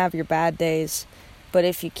 you're going to have your bad days. But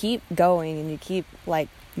if you keep going and you keep,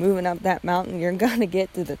 moving up that mountain, you're going to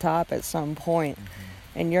get to the top at some point.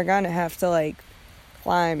 And you're going to have to,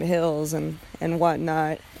 climb hills and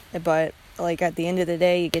whatnot. But, at the end of the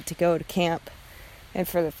day, you get to go to camp. And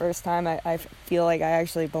for the first time, I feel like I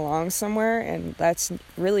actually belong somewhere. And that's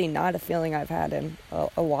really not a feeling I've had in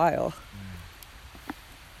a while.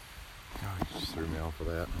 Oh, you just threw me off of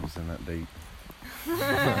that. I was in that deep.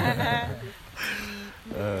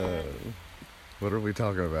 What are we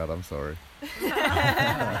talking about? I'm sorry.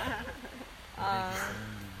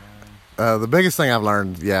 The biggest thing I've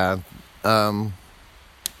learned, I'm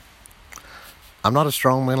not as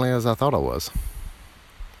strong mentally as I thought I was.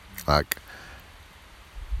 Like,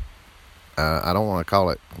 I don't want to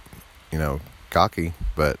call it, cocky,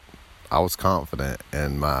 but I was confident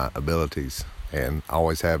in my abilities, and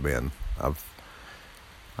always have been. I've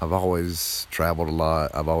always traveled a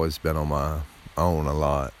lot. I've always been on my own a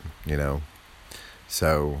lot,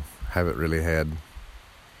 so haven't really had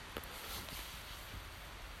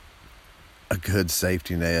a good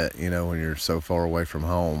safety net, when you're so far away from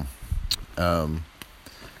home.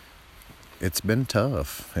 It's been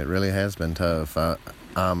tough. It really has been tough. And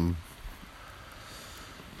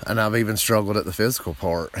I've even struggled at the physical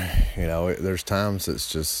part. There's times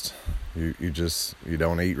it's just you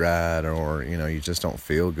don't eat right, or you just don't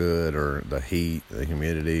feel good, or the heat, the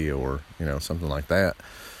humidity, or something like that,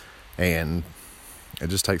 and it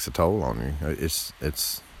just takes a toll on you. It's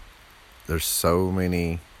there's so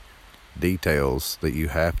many details that you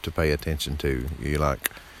have to pay attention to.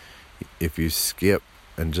 If you skip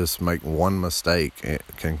and just make one mistake, it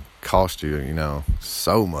can cost you,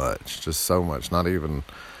 so much, just so much, not even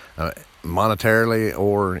monetarily,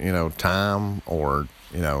 or, time, or,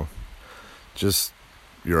 just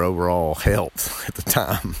your overall health at the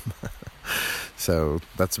time. So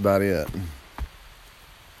that's about it.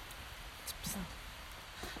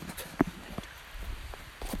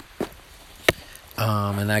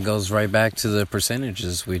 And that goes right back to the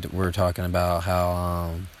percentages we're talking about,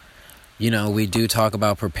 how, we do talk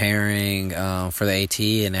about preparing for the AT,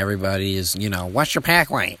 and everybody is, what's your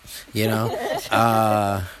pack weight?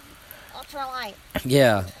 Ultralight.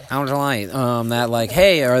 Yeah, ultralight. That, like,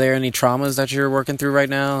 hey, are there any traumas that you're working through right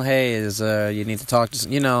now? Hey, you need to talk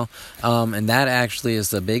to, and that actually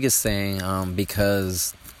is the biggest thing,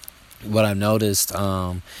 because what I've noticed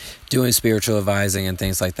doing spiritual advising and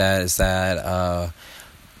things like that is that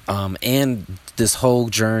and this whole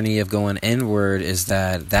journey of going inward is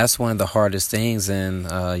that's one of the hardest things. And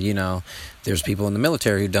there's people in the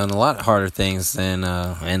military who've done a lot harder things than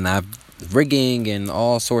and I've rigging and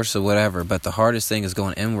all sorts of whatever, but the hardest thing is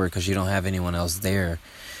going inward, because you don't have anyone else there,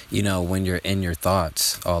 when you're in your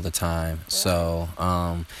thoughts all the time. Right. So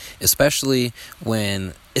especially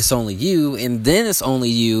when it's only you, and then it's only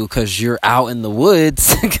you because you're out in the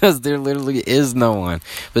woods, because there literally is no one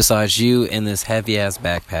besides you in this heavy ass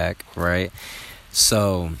backpack, right?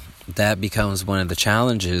 So that becomes one of the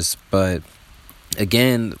challenges. But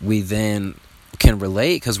again, we then can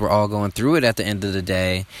relate, because we're all going through it at the end of the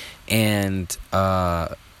day. And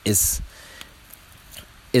it's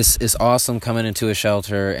awesome coming into a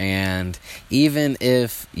shelter, and even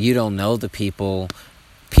if you don't know the people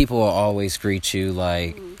will always greet you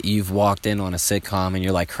like you've walked in on a sitcom, and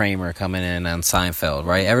you're like Kramer coming in on Seinfeld,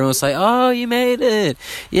 right? Everyone's like, oh, you made it.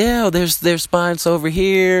 Yeah, there's spots over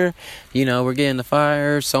here. We're getting the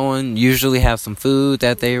fire. Someone usually have some food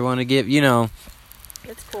that they want to give,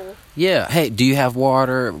 It's cool. Yeah. Hey, do you have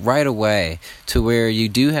water? Right away, to where you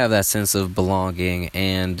do have that sense of belonging.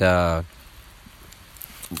 And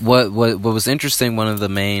what was interesting, one of the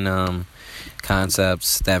main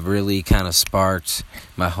concepts that really kind of sparked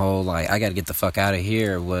my whole, like, I got to get the fuck out of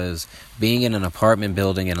here, was being in an apartment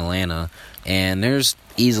building in Atlanta, and there's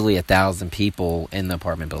easily 1,000 people in the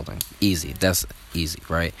apartment building. Easy. That's easy,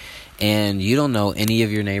 right? And you don't know any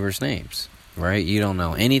of your neighbors' names. Right? You don't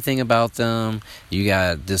know anything about them. You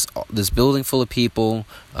got this building full of people,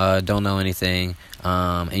 don't know anything,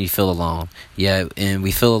 and you feel alone. Yeah, and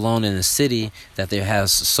we feel alone in a city that there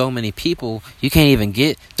has so many people, you can't even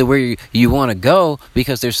get to where you want to go,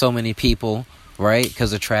 because there's so many people, right?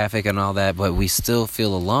 Because of traffic and all that, but we still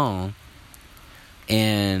feel alone.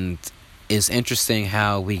 And it's interesting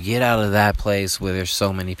how we get out of that place where there's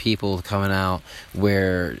so many people coming out,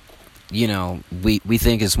 where we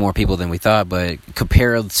think it's more people than we thought, but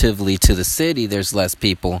comparatively to the city, there's less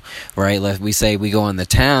people, right? We say we go in the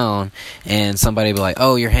town, and somebody be like,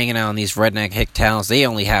 oh, you're hanging out in these redneck hick towns. They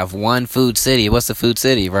only have one food city. What's the food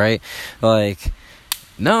city, right? Like,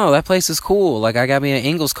 no, that place is cool. Like, I got me an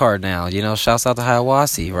Ingles card now, shouts out to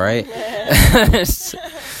Hiawassee, right?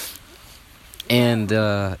 And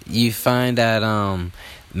you find that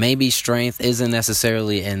maybe strength isn't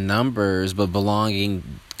necessarily in numbers, but belonging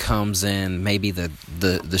comes in maybe the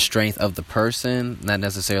strength of the person, not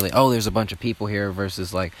necessarily, oh, there's a bunch of people here,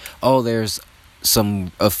 versus like, oh, there's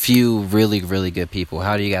a few really, really good people.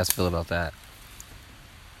 How do you guys feel about that?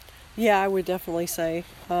 Yeah, I would definitely say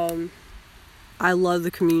I love the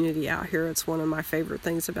community out here. It's one of my favorite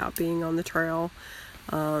things about being on the trail.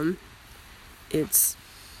 I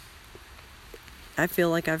feel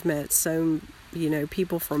like I've met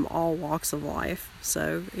people from all walks of life.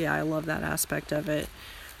 So yeah, I love that aspect of it.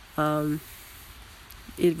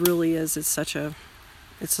 It really is. It's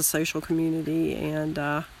a social community,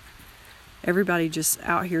 and everybody just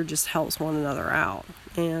out here just helps one another out,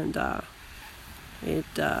 and it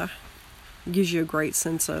gives you a great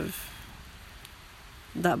sense of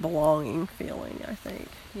that belonging feeling, I think,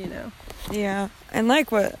 Yeah, and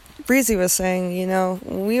like what Breezy was saying,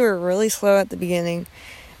 we were really slow at the beginning.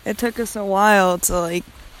 It took us a while to,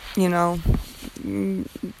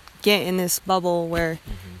 get in this bubble where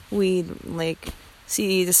we'd,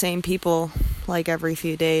 see the same people, every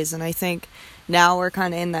few days. And I think now we're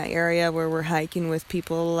kind of in that area where we're hiking with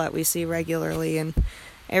people that we see regularly. And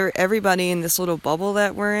everybody in this little bubble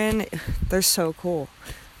that we're in, they're so cool.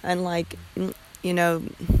 And,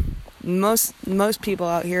 most people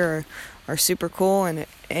out here are super cool, and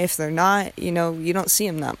if they're not, you don't see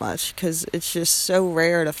them that much, because it's just so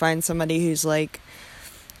rare to find somebody who's lame.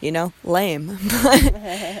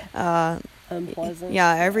 Unpleasant.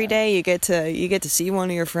 Yeah, every day you get to see one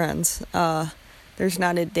of your friends. There's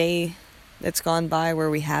not a day that's gone by where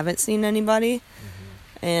we haven't seen anybody.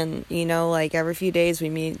 And every few days we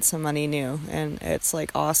meet somebody new, and it's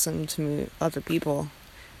awesome to meet other people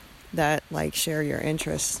that share your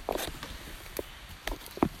interests.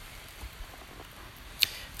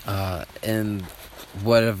 And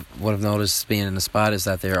what I've noticed being in the spot is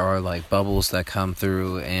that there are bubbles that come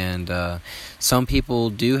through, and some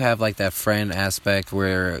people do have that friend aspect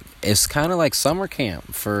where it's kind of like summer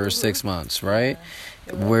camp for 6 months, right?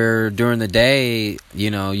 Where during the day,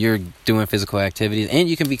 you're doing physical activities, and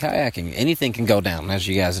you can be kayaking. Anything can go down, as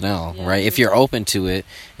you guys know, right? If you're open to it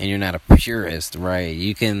and you're not a purist, right?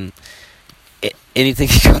 Anything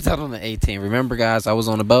can go down on the 18. Remember, guys, I was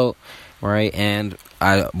on a boat, right? And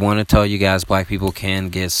I want to tell you guys, black people can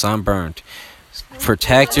get sunburned.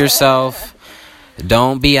 Protect yourself.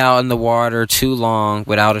 Don't be out in the water too long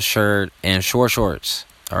without a shirt and short shorts.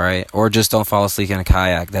 All right, or just don't fall asleep in a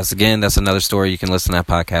kayak. That's another story. You can listen to that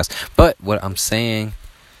podcast. But what I'm saying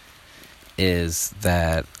is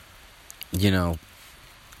that,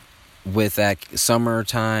 with that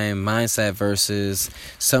summertime mindset versus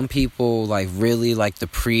some people really like to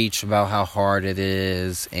preach about how hard it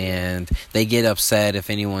is, and they get upset if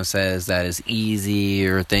anyone says that it's easy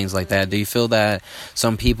or things like that. Do you feel that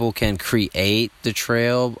some people can create the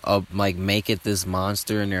trail of make it this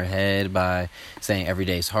monster in their head by saying every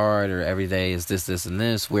day's hard or every day is this and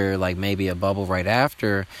this, where maybe a bubble right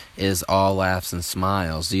after is all laughs and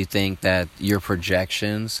smiles? Do you think that your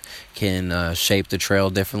projections can shape the trail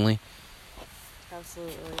differently?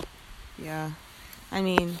 Absolutely. Yeah. I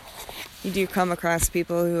mean, you do come across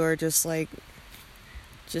people who are just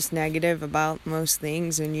negative about most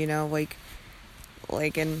things, and in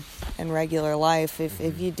regular life,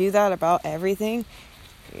 if you do that about everything,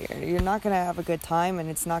 you're not going to have a good time, and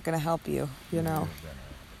it's not going to help you,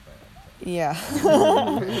 Yeah.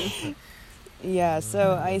 Yeah,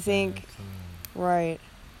 so I think, right.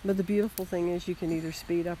 But the beautiful thing is you can either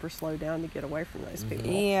speed up or slow down to get away from those people.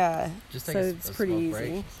 Yeah. Just so it's pretty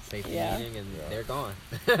easy. Safety meeting, and they're gone.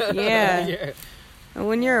 Yeah. And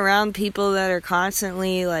when you're around people that are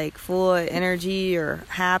constantly full of energy or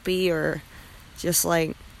happy or just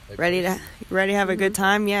ready to have a good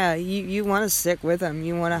time, yeah, you want to stick with them.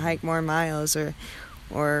 You want to hike more miles or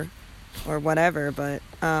whatever. But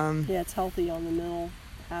it's healthy on the mental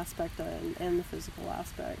aspect and the physical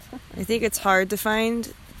aspect. I think it's hard to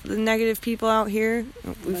find the negative people out here.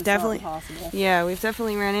 We've definitely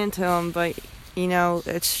ran into them, but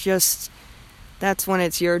it's just, that's when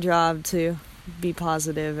it's your job to be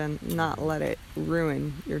positive and not let it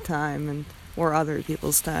ruin your time or other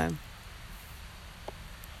people's time.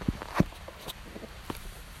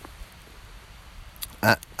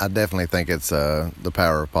 I definitely think it's the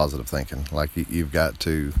power of positive thinking. You've got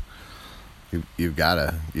to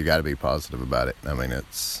be positive about it. I mean,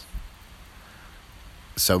 it's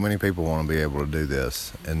so many people want to be able to do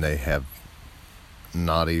this, and they have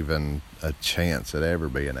not even a chance at ever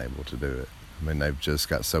being able to do it. I mean, they've just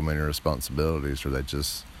got so many responsibilities, or they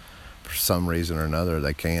just, for some reason or another,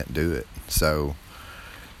 they can't do it. So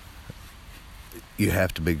you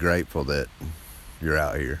have to be grateful that you're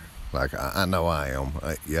out here. I know I am.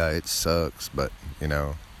 It sucks, but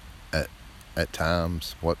at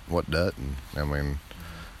times, what doesn't? I mean,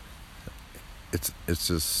 it's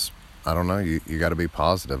just, I don't know. You got to be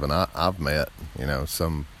positive, and I've met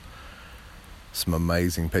some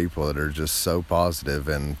amazing people that are just so positive,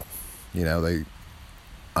 and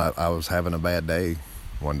I was having a bad day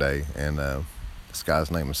one day, and this guy's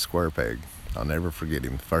name was Square Peg. I'll never forget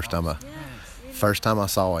him. First time I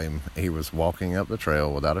saw him, he was walking up the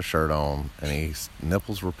trail without a shirt on, and his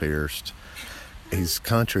nipples were pierced, he's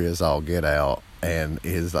country as all get out, and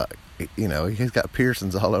he's like, he's got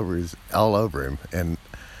piercings all over him, and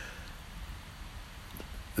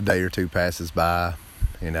a day or two passes by.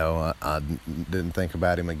 I didn't think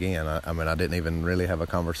about him again. I mean, I didn't even really have a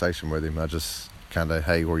conversation with him. I just kind of,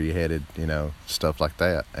 hey, where you headed? Stuff like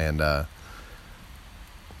that. And I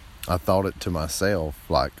thought it to myself,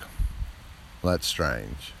 like, well, that's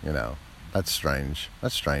strange. That's strange.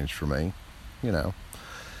 That's strange for me.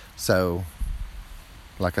 So,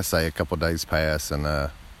 like I say, a couple of days pass, and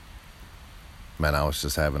man, I was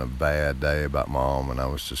just having a bad day about Mom, and I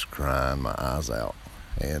was just crying my eyes out.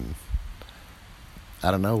 And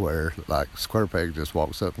out of nowhere, like, Square Peg just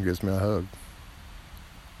walks up and gives me a hug.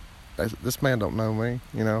 This man don't know me,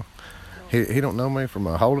 He don't know me from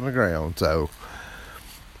a hole in the ground. So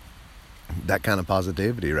that kind of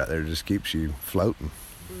positivity right there just keeps you floating.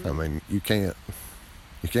 I mean, you can't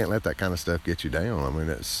let that kind of stuff get you down. I mean,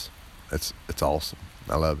 it's awesome.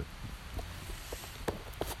 I love it.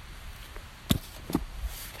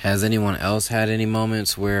 Has anyone else had any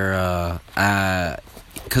moments where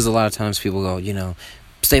because a lot of times people go,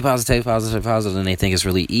 stay positive, and they think it's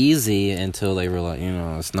really easy until they realize,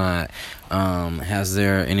 it's not. Has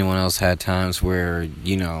there anyone else had times where,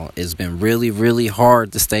 it's been really, really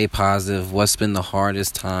hard to stay positive? What's been the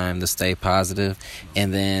hardest time to stay positive?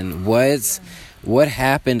 And then what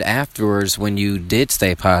happened afterwards when you did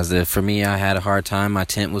stay positive? For me, I had a hard time. My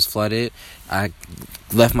tent was flooded. I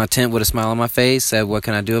left my tent with a smile on my face, said, what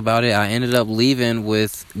can I do about it? I ended up leaving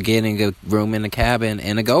with getting a room in the cabin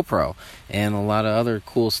and a GoPro and a lot of other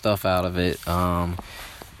cool stuff out of it.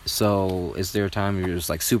 So is there a time you're just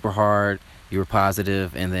like super hard, you were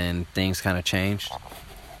positive, and then things kind of changed?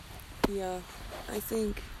 Yeah, I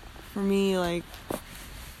think for me, like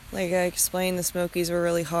I explained, the Smokies were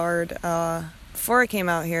really hard. Before I came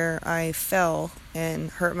out here, I fell and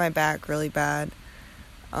hurt my back really bad.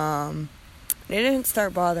 It didn't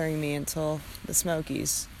start bothering me until the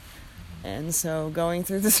Smokies. And so going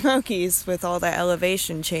through the Smokies with all that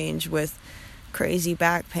elevation change with crazy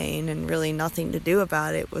back pain and really nothing to do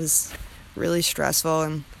about it was really stressful.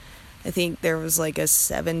 And I think there was like a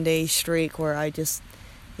 7-day streak where I just,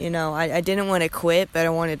 I didn't want to quit, but I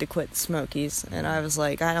wanted to quit the Smokies. And I was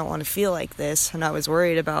like, I don't want to feel like this. And I was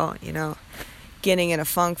worried about, getting in a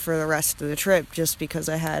funk for the rest of the trip just because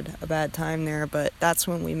I had a bad time there. But that's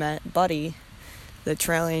when we met Buddy, the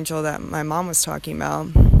trail angel that my mom was talking about,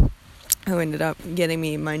 who ended up getting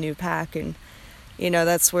me my new pack. And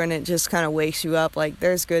that's when it just kind of wakes you up, like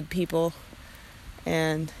there's good people,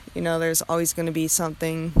 and there's always going to be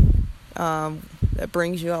something that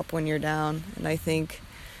brings you up when you're down. And I think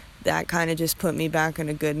that kind of just put me back in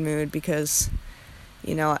a good mood because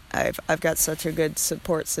I've got such a good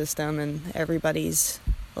support system, and everybody's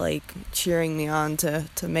like cheering me on to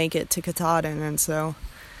make it to Katahdin. And so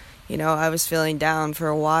I was feeling down for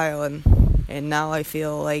a while, and now I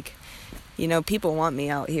feel like people want me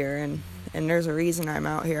out here, and there's a reason I'm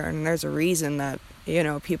out here, and there's a reason that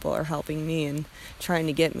people are helping me and trying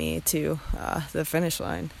to get me to the finish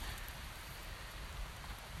line.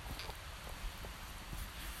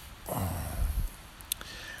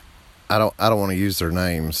 I don't want to use their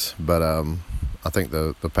names, but I think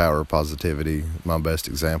the power of positivity. My best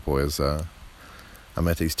example is I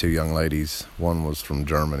met these two young ladies. One was from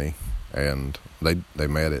Germany, and they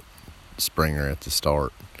met at Springer at the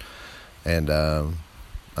start, and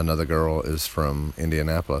another girl is from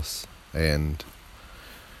Indianapolis, and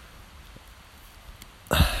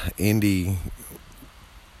Indy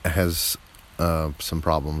has some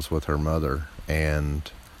problems with her mother,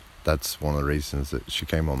 and that's one of the reasons that she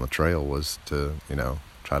came on the trail, was to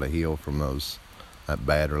try to heal from that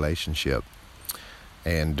bad relationship.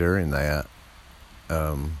 And during that,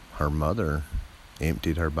 her mother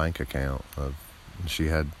emptied her bank account she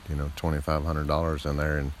had $2,500 in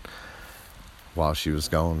there, and while she was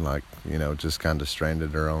gone, just kind of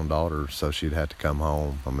stranded her own daughter, so she'd have to come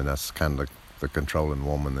home. I mean, that's kind of the controlling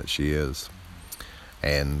woman that she is.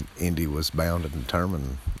 And Indy was bound and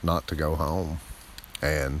determined not to go home,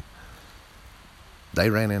 and they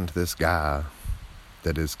ran into this guy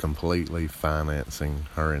that is completely financing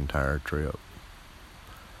her entire trip.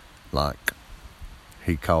 Like,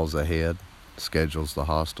 he calls ahead, schedules the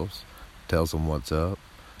hostels, tells them what's up.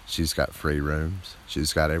 She's got free rooms.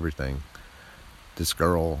 She's got everything. This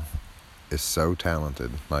girl is so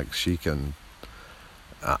talented. Like, she can...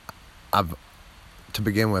 To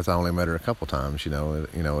begin with, I only met her a couple times, at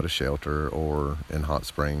a shelter or in Hot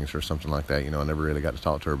Springs or something like that. I never really got to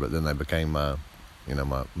talk to her, but then they became my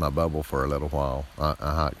bubble for a little while. I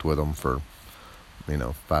hiked with them for,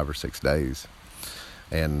 5 or 6 days.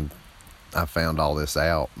 And I found all this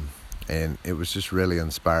out And it was just really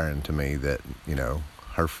inspiring to me that, you know,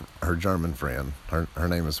 her German friend, her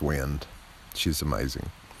name is Wind. She's amazing.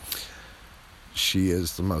 She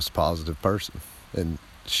is the most positive person. And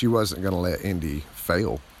she wasn't going to let Indy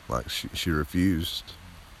fail. Like, she refused.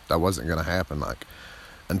 That wasn't going to happen. Like,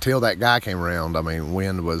 until that guy came around, I mean,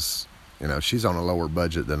 Wind was, you know, she's on a lower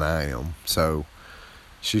budget than I am. So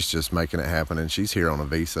she's just making it happen. And she's here on a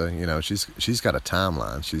visa. You know, she's got a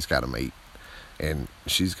timeline she's got to meet. And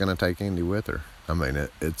she's going to take Indy with her. I mean,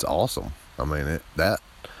 it's awesome. I mean,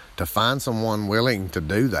 to find someone willing to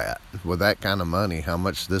do that with that kind of money, how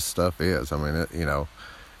much this stuff is. I mean, you know,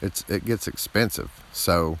 it gets expensive.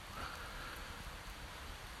 So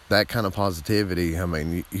that kind of positivity, I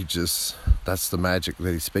mean, you just, that's the magic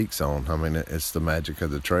that he speaks on. I mean, it's the magic of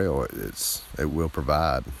the trail. It will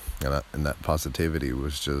provide. And that positivity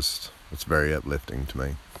was just, it's very uplifting to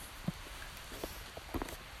me.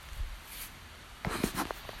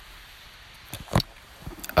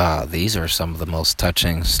 These are some of the most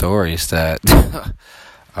touching stories that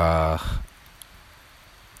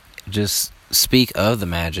just speak of the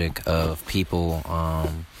magic of people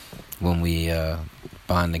when we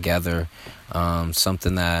bond together.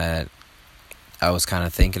 Something that I was kind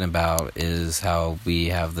of thinking about is how we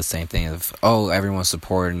have the same thing of, everyone's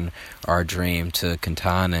supporting our dream to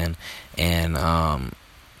Katahdin, and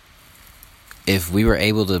if we were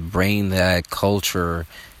able to bring that culture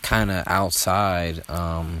kind of outside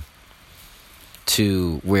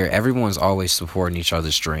to where everyone's always supporting each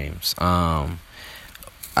other's dreams.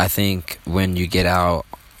 I think when you get out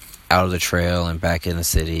of the trail and back in the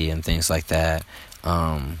city and things like that,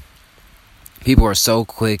 people are so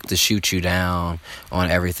quick to shoot you down on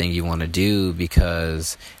everything you want to do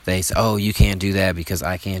because they say, you can't do that because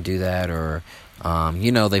I can't do that, or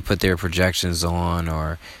they put their projections on,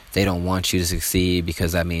 or they don't want you to succeed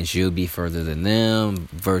because that means you'll be further than them,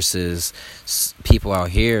 versus people out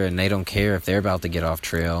here, and they don't care if they're about to get off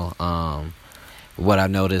trail. What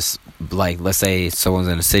I've noticed, like, let's say someone's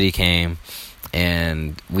in the city came,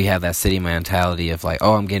 and we have that city mentality of like,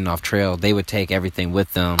 I'm getting off trail. They would take everything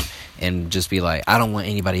with them and just be like, I don't want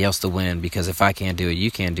anybody else to win because if I can't do it,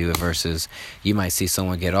 you can't do it. Versus you might see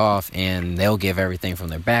someone get off and they'll give everything from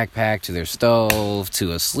their backpack to their stove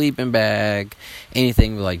to a sleeping bag,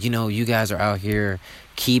 anything, like, you guys are out here,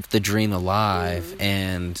 keep the dream alive.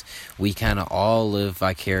 And we kind of all live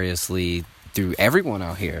vicariously through everyone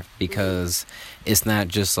out here, because it's not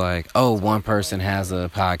just like, one person has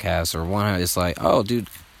a podcast or one, it's like, dude,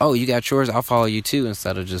 you got yours, I'll follow you too,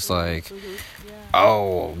 instead of just like,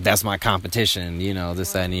 that's my competition,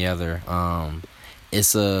 this, that, and the other.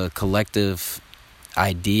 It's a collective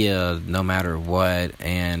idea no matter what.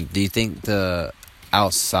 And do you think the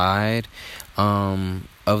outside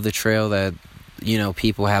of the trail that,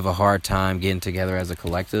 people have a hard time getting together as a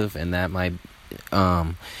collective, and that might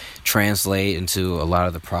translate into a lot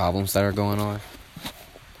of the problems that are going on?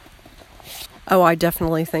 I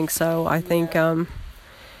definitely think so. I think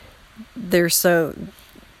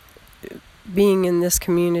being in this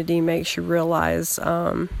community makes you realize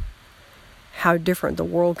how different the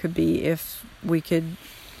world could be if we could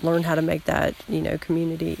learn how to make that,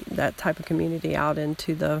 community, that type of community, out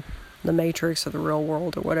into the matrix or the real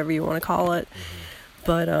world, or whatever you want to call it.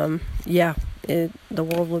 But the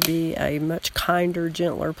world would be a much kinder,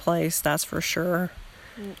 gentler place, that's for sure.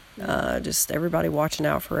 Just everybody watching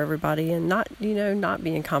out for everybody, and not be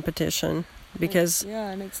in competition, because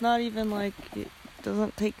and it's not even like it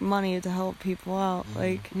doesn't take money to help people out.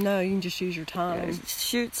 Like, no, you can just use your time.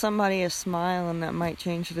 Shoot somebody a smile, and that might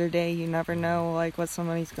change their day. You never know, like, what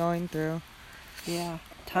somebody's going through. Yeah,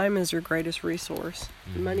 time is your greatest resource.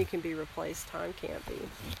 Money can be replaced, time can't be.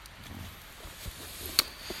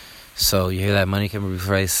 So you hear that? Money can be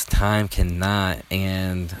replaced, time cannot.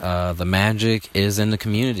 And the magic is in the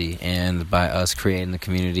community, and by us creating the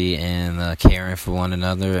community and caring for one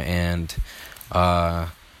another. And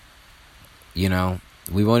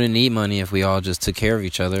we wouldn't need money if we all just took care of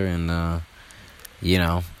each other. And I'm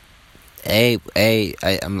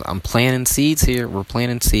planting seeds here. We're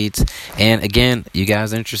planting seeds. And again, you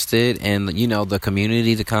guys interested in, the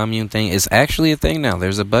community, the commune thing is actually a thing now.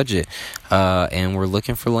 There's a budget, and we're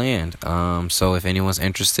looking for land. So if anyone's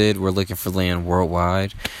interested, we're looking for land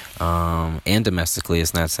worldwide, and domestically.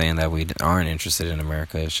 It's not saying that we aren't interested in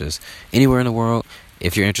America. It's just anywhere in the world.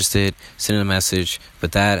 If you're interested, send a message.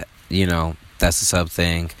 But that, that's the sub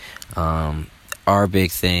thing. Our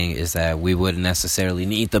big thing is that we wouldn't necessarily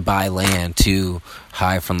need to buy land to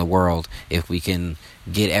hide from the world if we can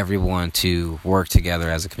get everyone to work together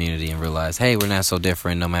as a community and realize, hey, we're not so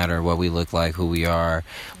different no matter what we look like, who we are,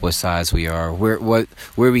 what size we are,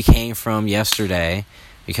 where we came from yesterday.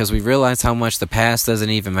 because we realize how much the past doesn't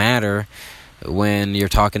even matter when you're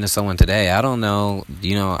talking to someone today. I don't know,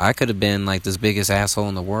 I could have been like this biggest asshole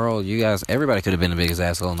in the world. You guys, everybody could have been the biggest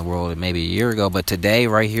asshole in the world maybe a year ago, but today,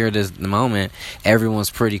 right here, the moment, everyone's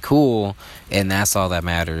pretty cool, and that's all that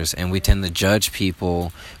matters. And we tend to judge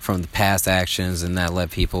people from the past actions and not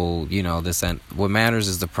let people, what matters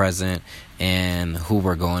is the present and who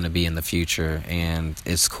we're going to be in the future. And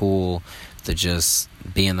it's cool to just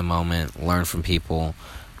be in the moment, learn from people,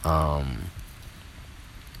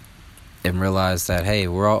 and realize that, hey,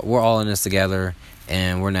 we're all in this together,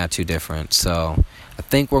 and we're not too different. So I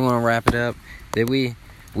think we're gonna wrap it up. Did we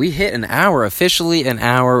hit an hour, officially an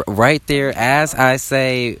hour right there, as I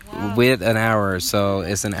say, with an hour. So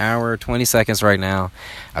it's an hour 20 seconds right now.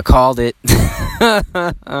 I called it.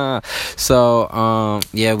 So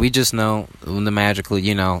we just know the magically,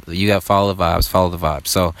 you got follow the vibes.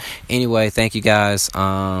 So anyway, thank you guys.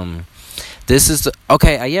 This is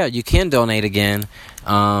you can donate again,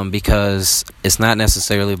 because it's not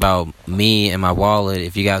necessarily about me and my wallet.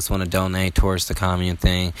 If you guys want to donate towards the commune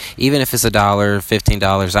thing, even if it's $1,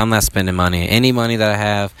 $15, I'm not spending money. Any money that I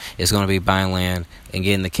have is going to be buying land and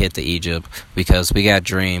getting the kid to Egypt, because we got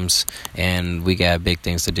dreams and we got big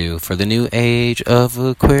things to do for the new age of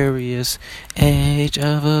Aquarius. And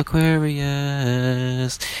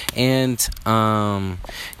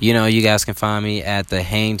you guys can find me at the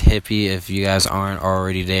Hanged Hippie if you guys aren't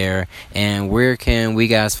already there. And where can we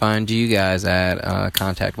guys find you guys at,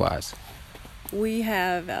 contact wise? We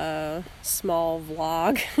have a small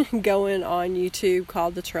vlog going on YouTube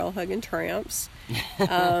called The Trail Hugging Tramps.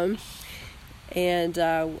 And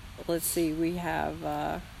let's see, we have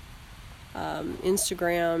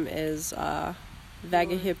Instagram is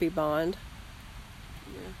Vaga Hippie Bond.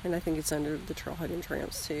 And I think it's under The Trail Hugging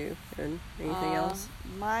Tramps too. And anything else?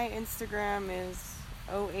 My Instagram is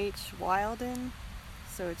OH Wilden.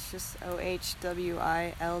 So it's just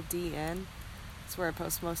OHWILDN. That's where I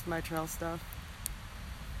post most of my trail stuff.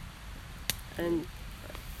 And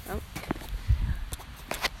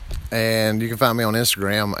you can find me on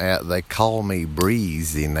Instagram at They Call Me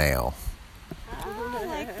Breezy Now. I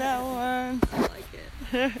like that one. I like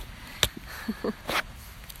it.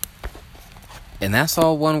 And that's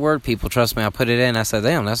all one word, people. Trust me, I put it in. I said,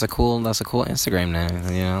 damn, that's a cool Instagram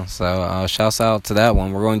name, So shouts out to that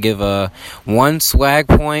one. We're going to give one swag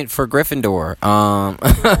point for Gryffindor.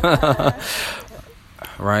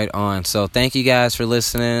 Right on. So thank you guys for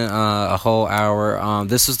listening a whole hour.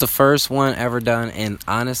 This was the first one ever done, and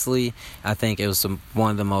honestly, I think it was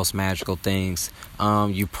one of the most magical things.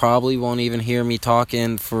 You probably won't even hear me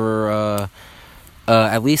talking for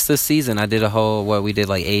at least this season. I did we did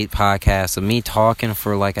like 8 podcasts of me talking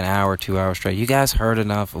for like an hour, 2 hours straight. You guys heard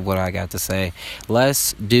enough of what I got to say.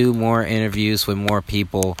 Let's do more interviews with more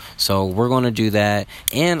people. So we're going to do that.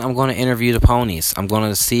 And I'm going to interview the ponies. I'm going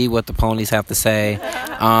to see what the ponies have to say.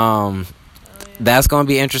 That's going to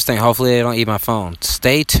be interesting. Hopefully they don't eat my phone.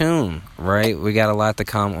 Stay tuned, right? We got a lot to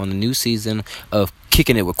come on the new season of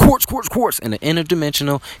Kicking It with Quartz in the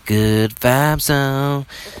interdimensional good vibe zone.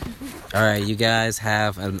 All right, you guys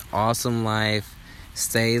have an awesome life.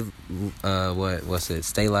 Stay,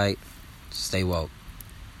 Stay light, stay woke.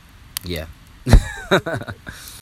 Yeah.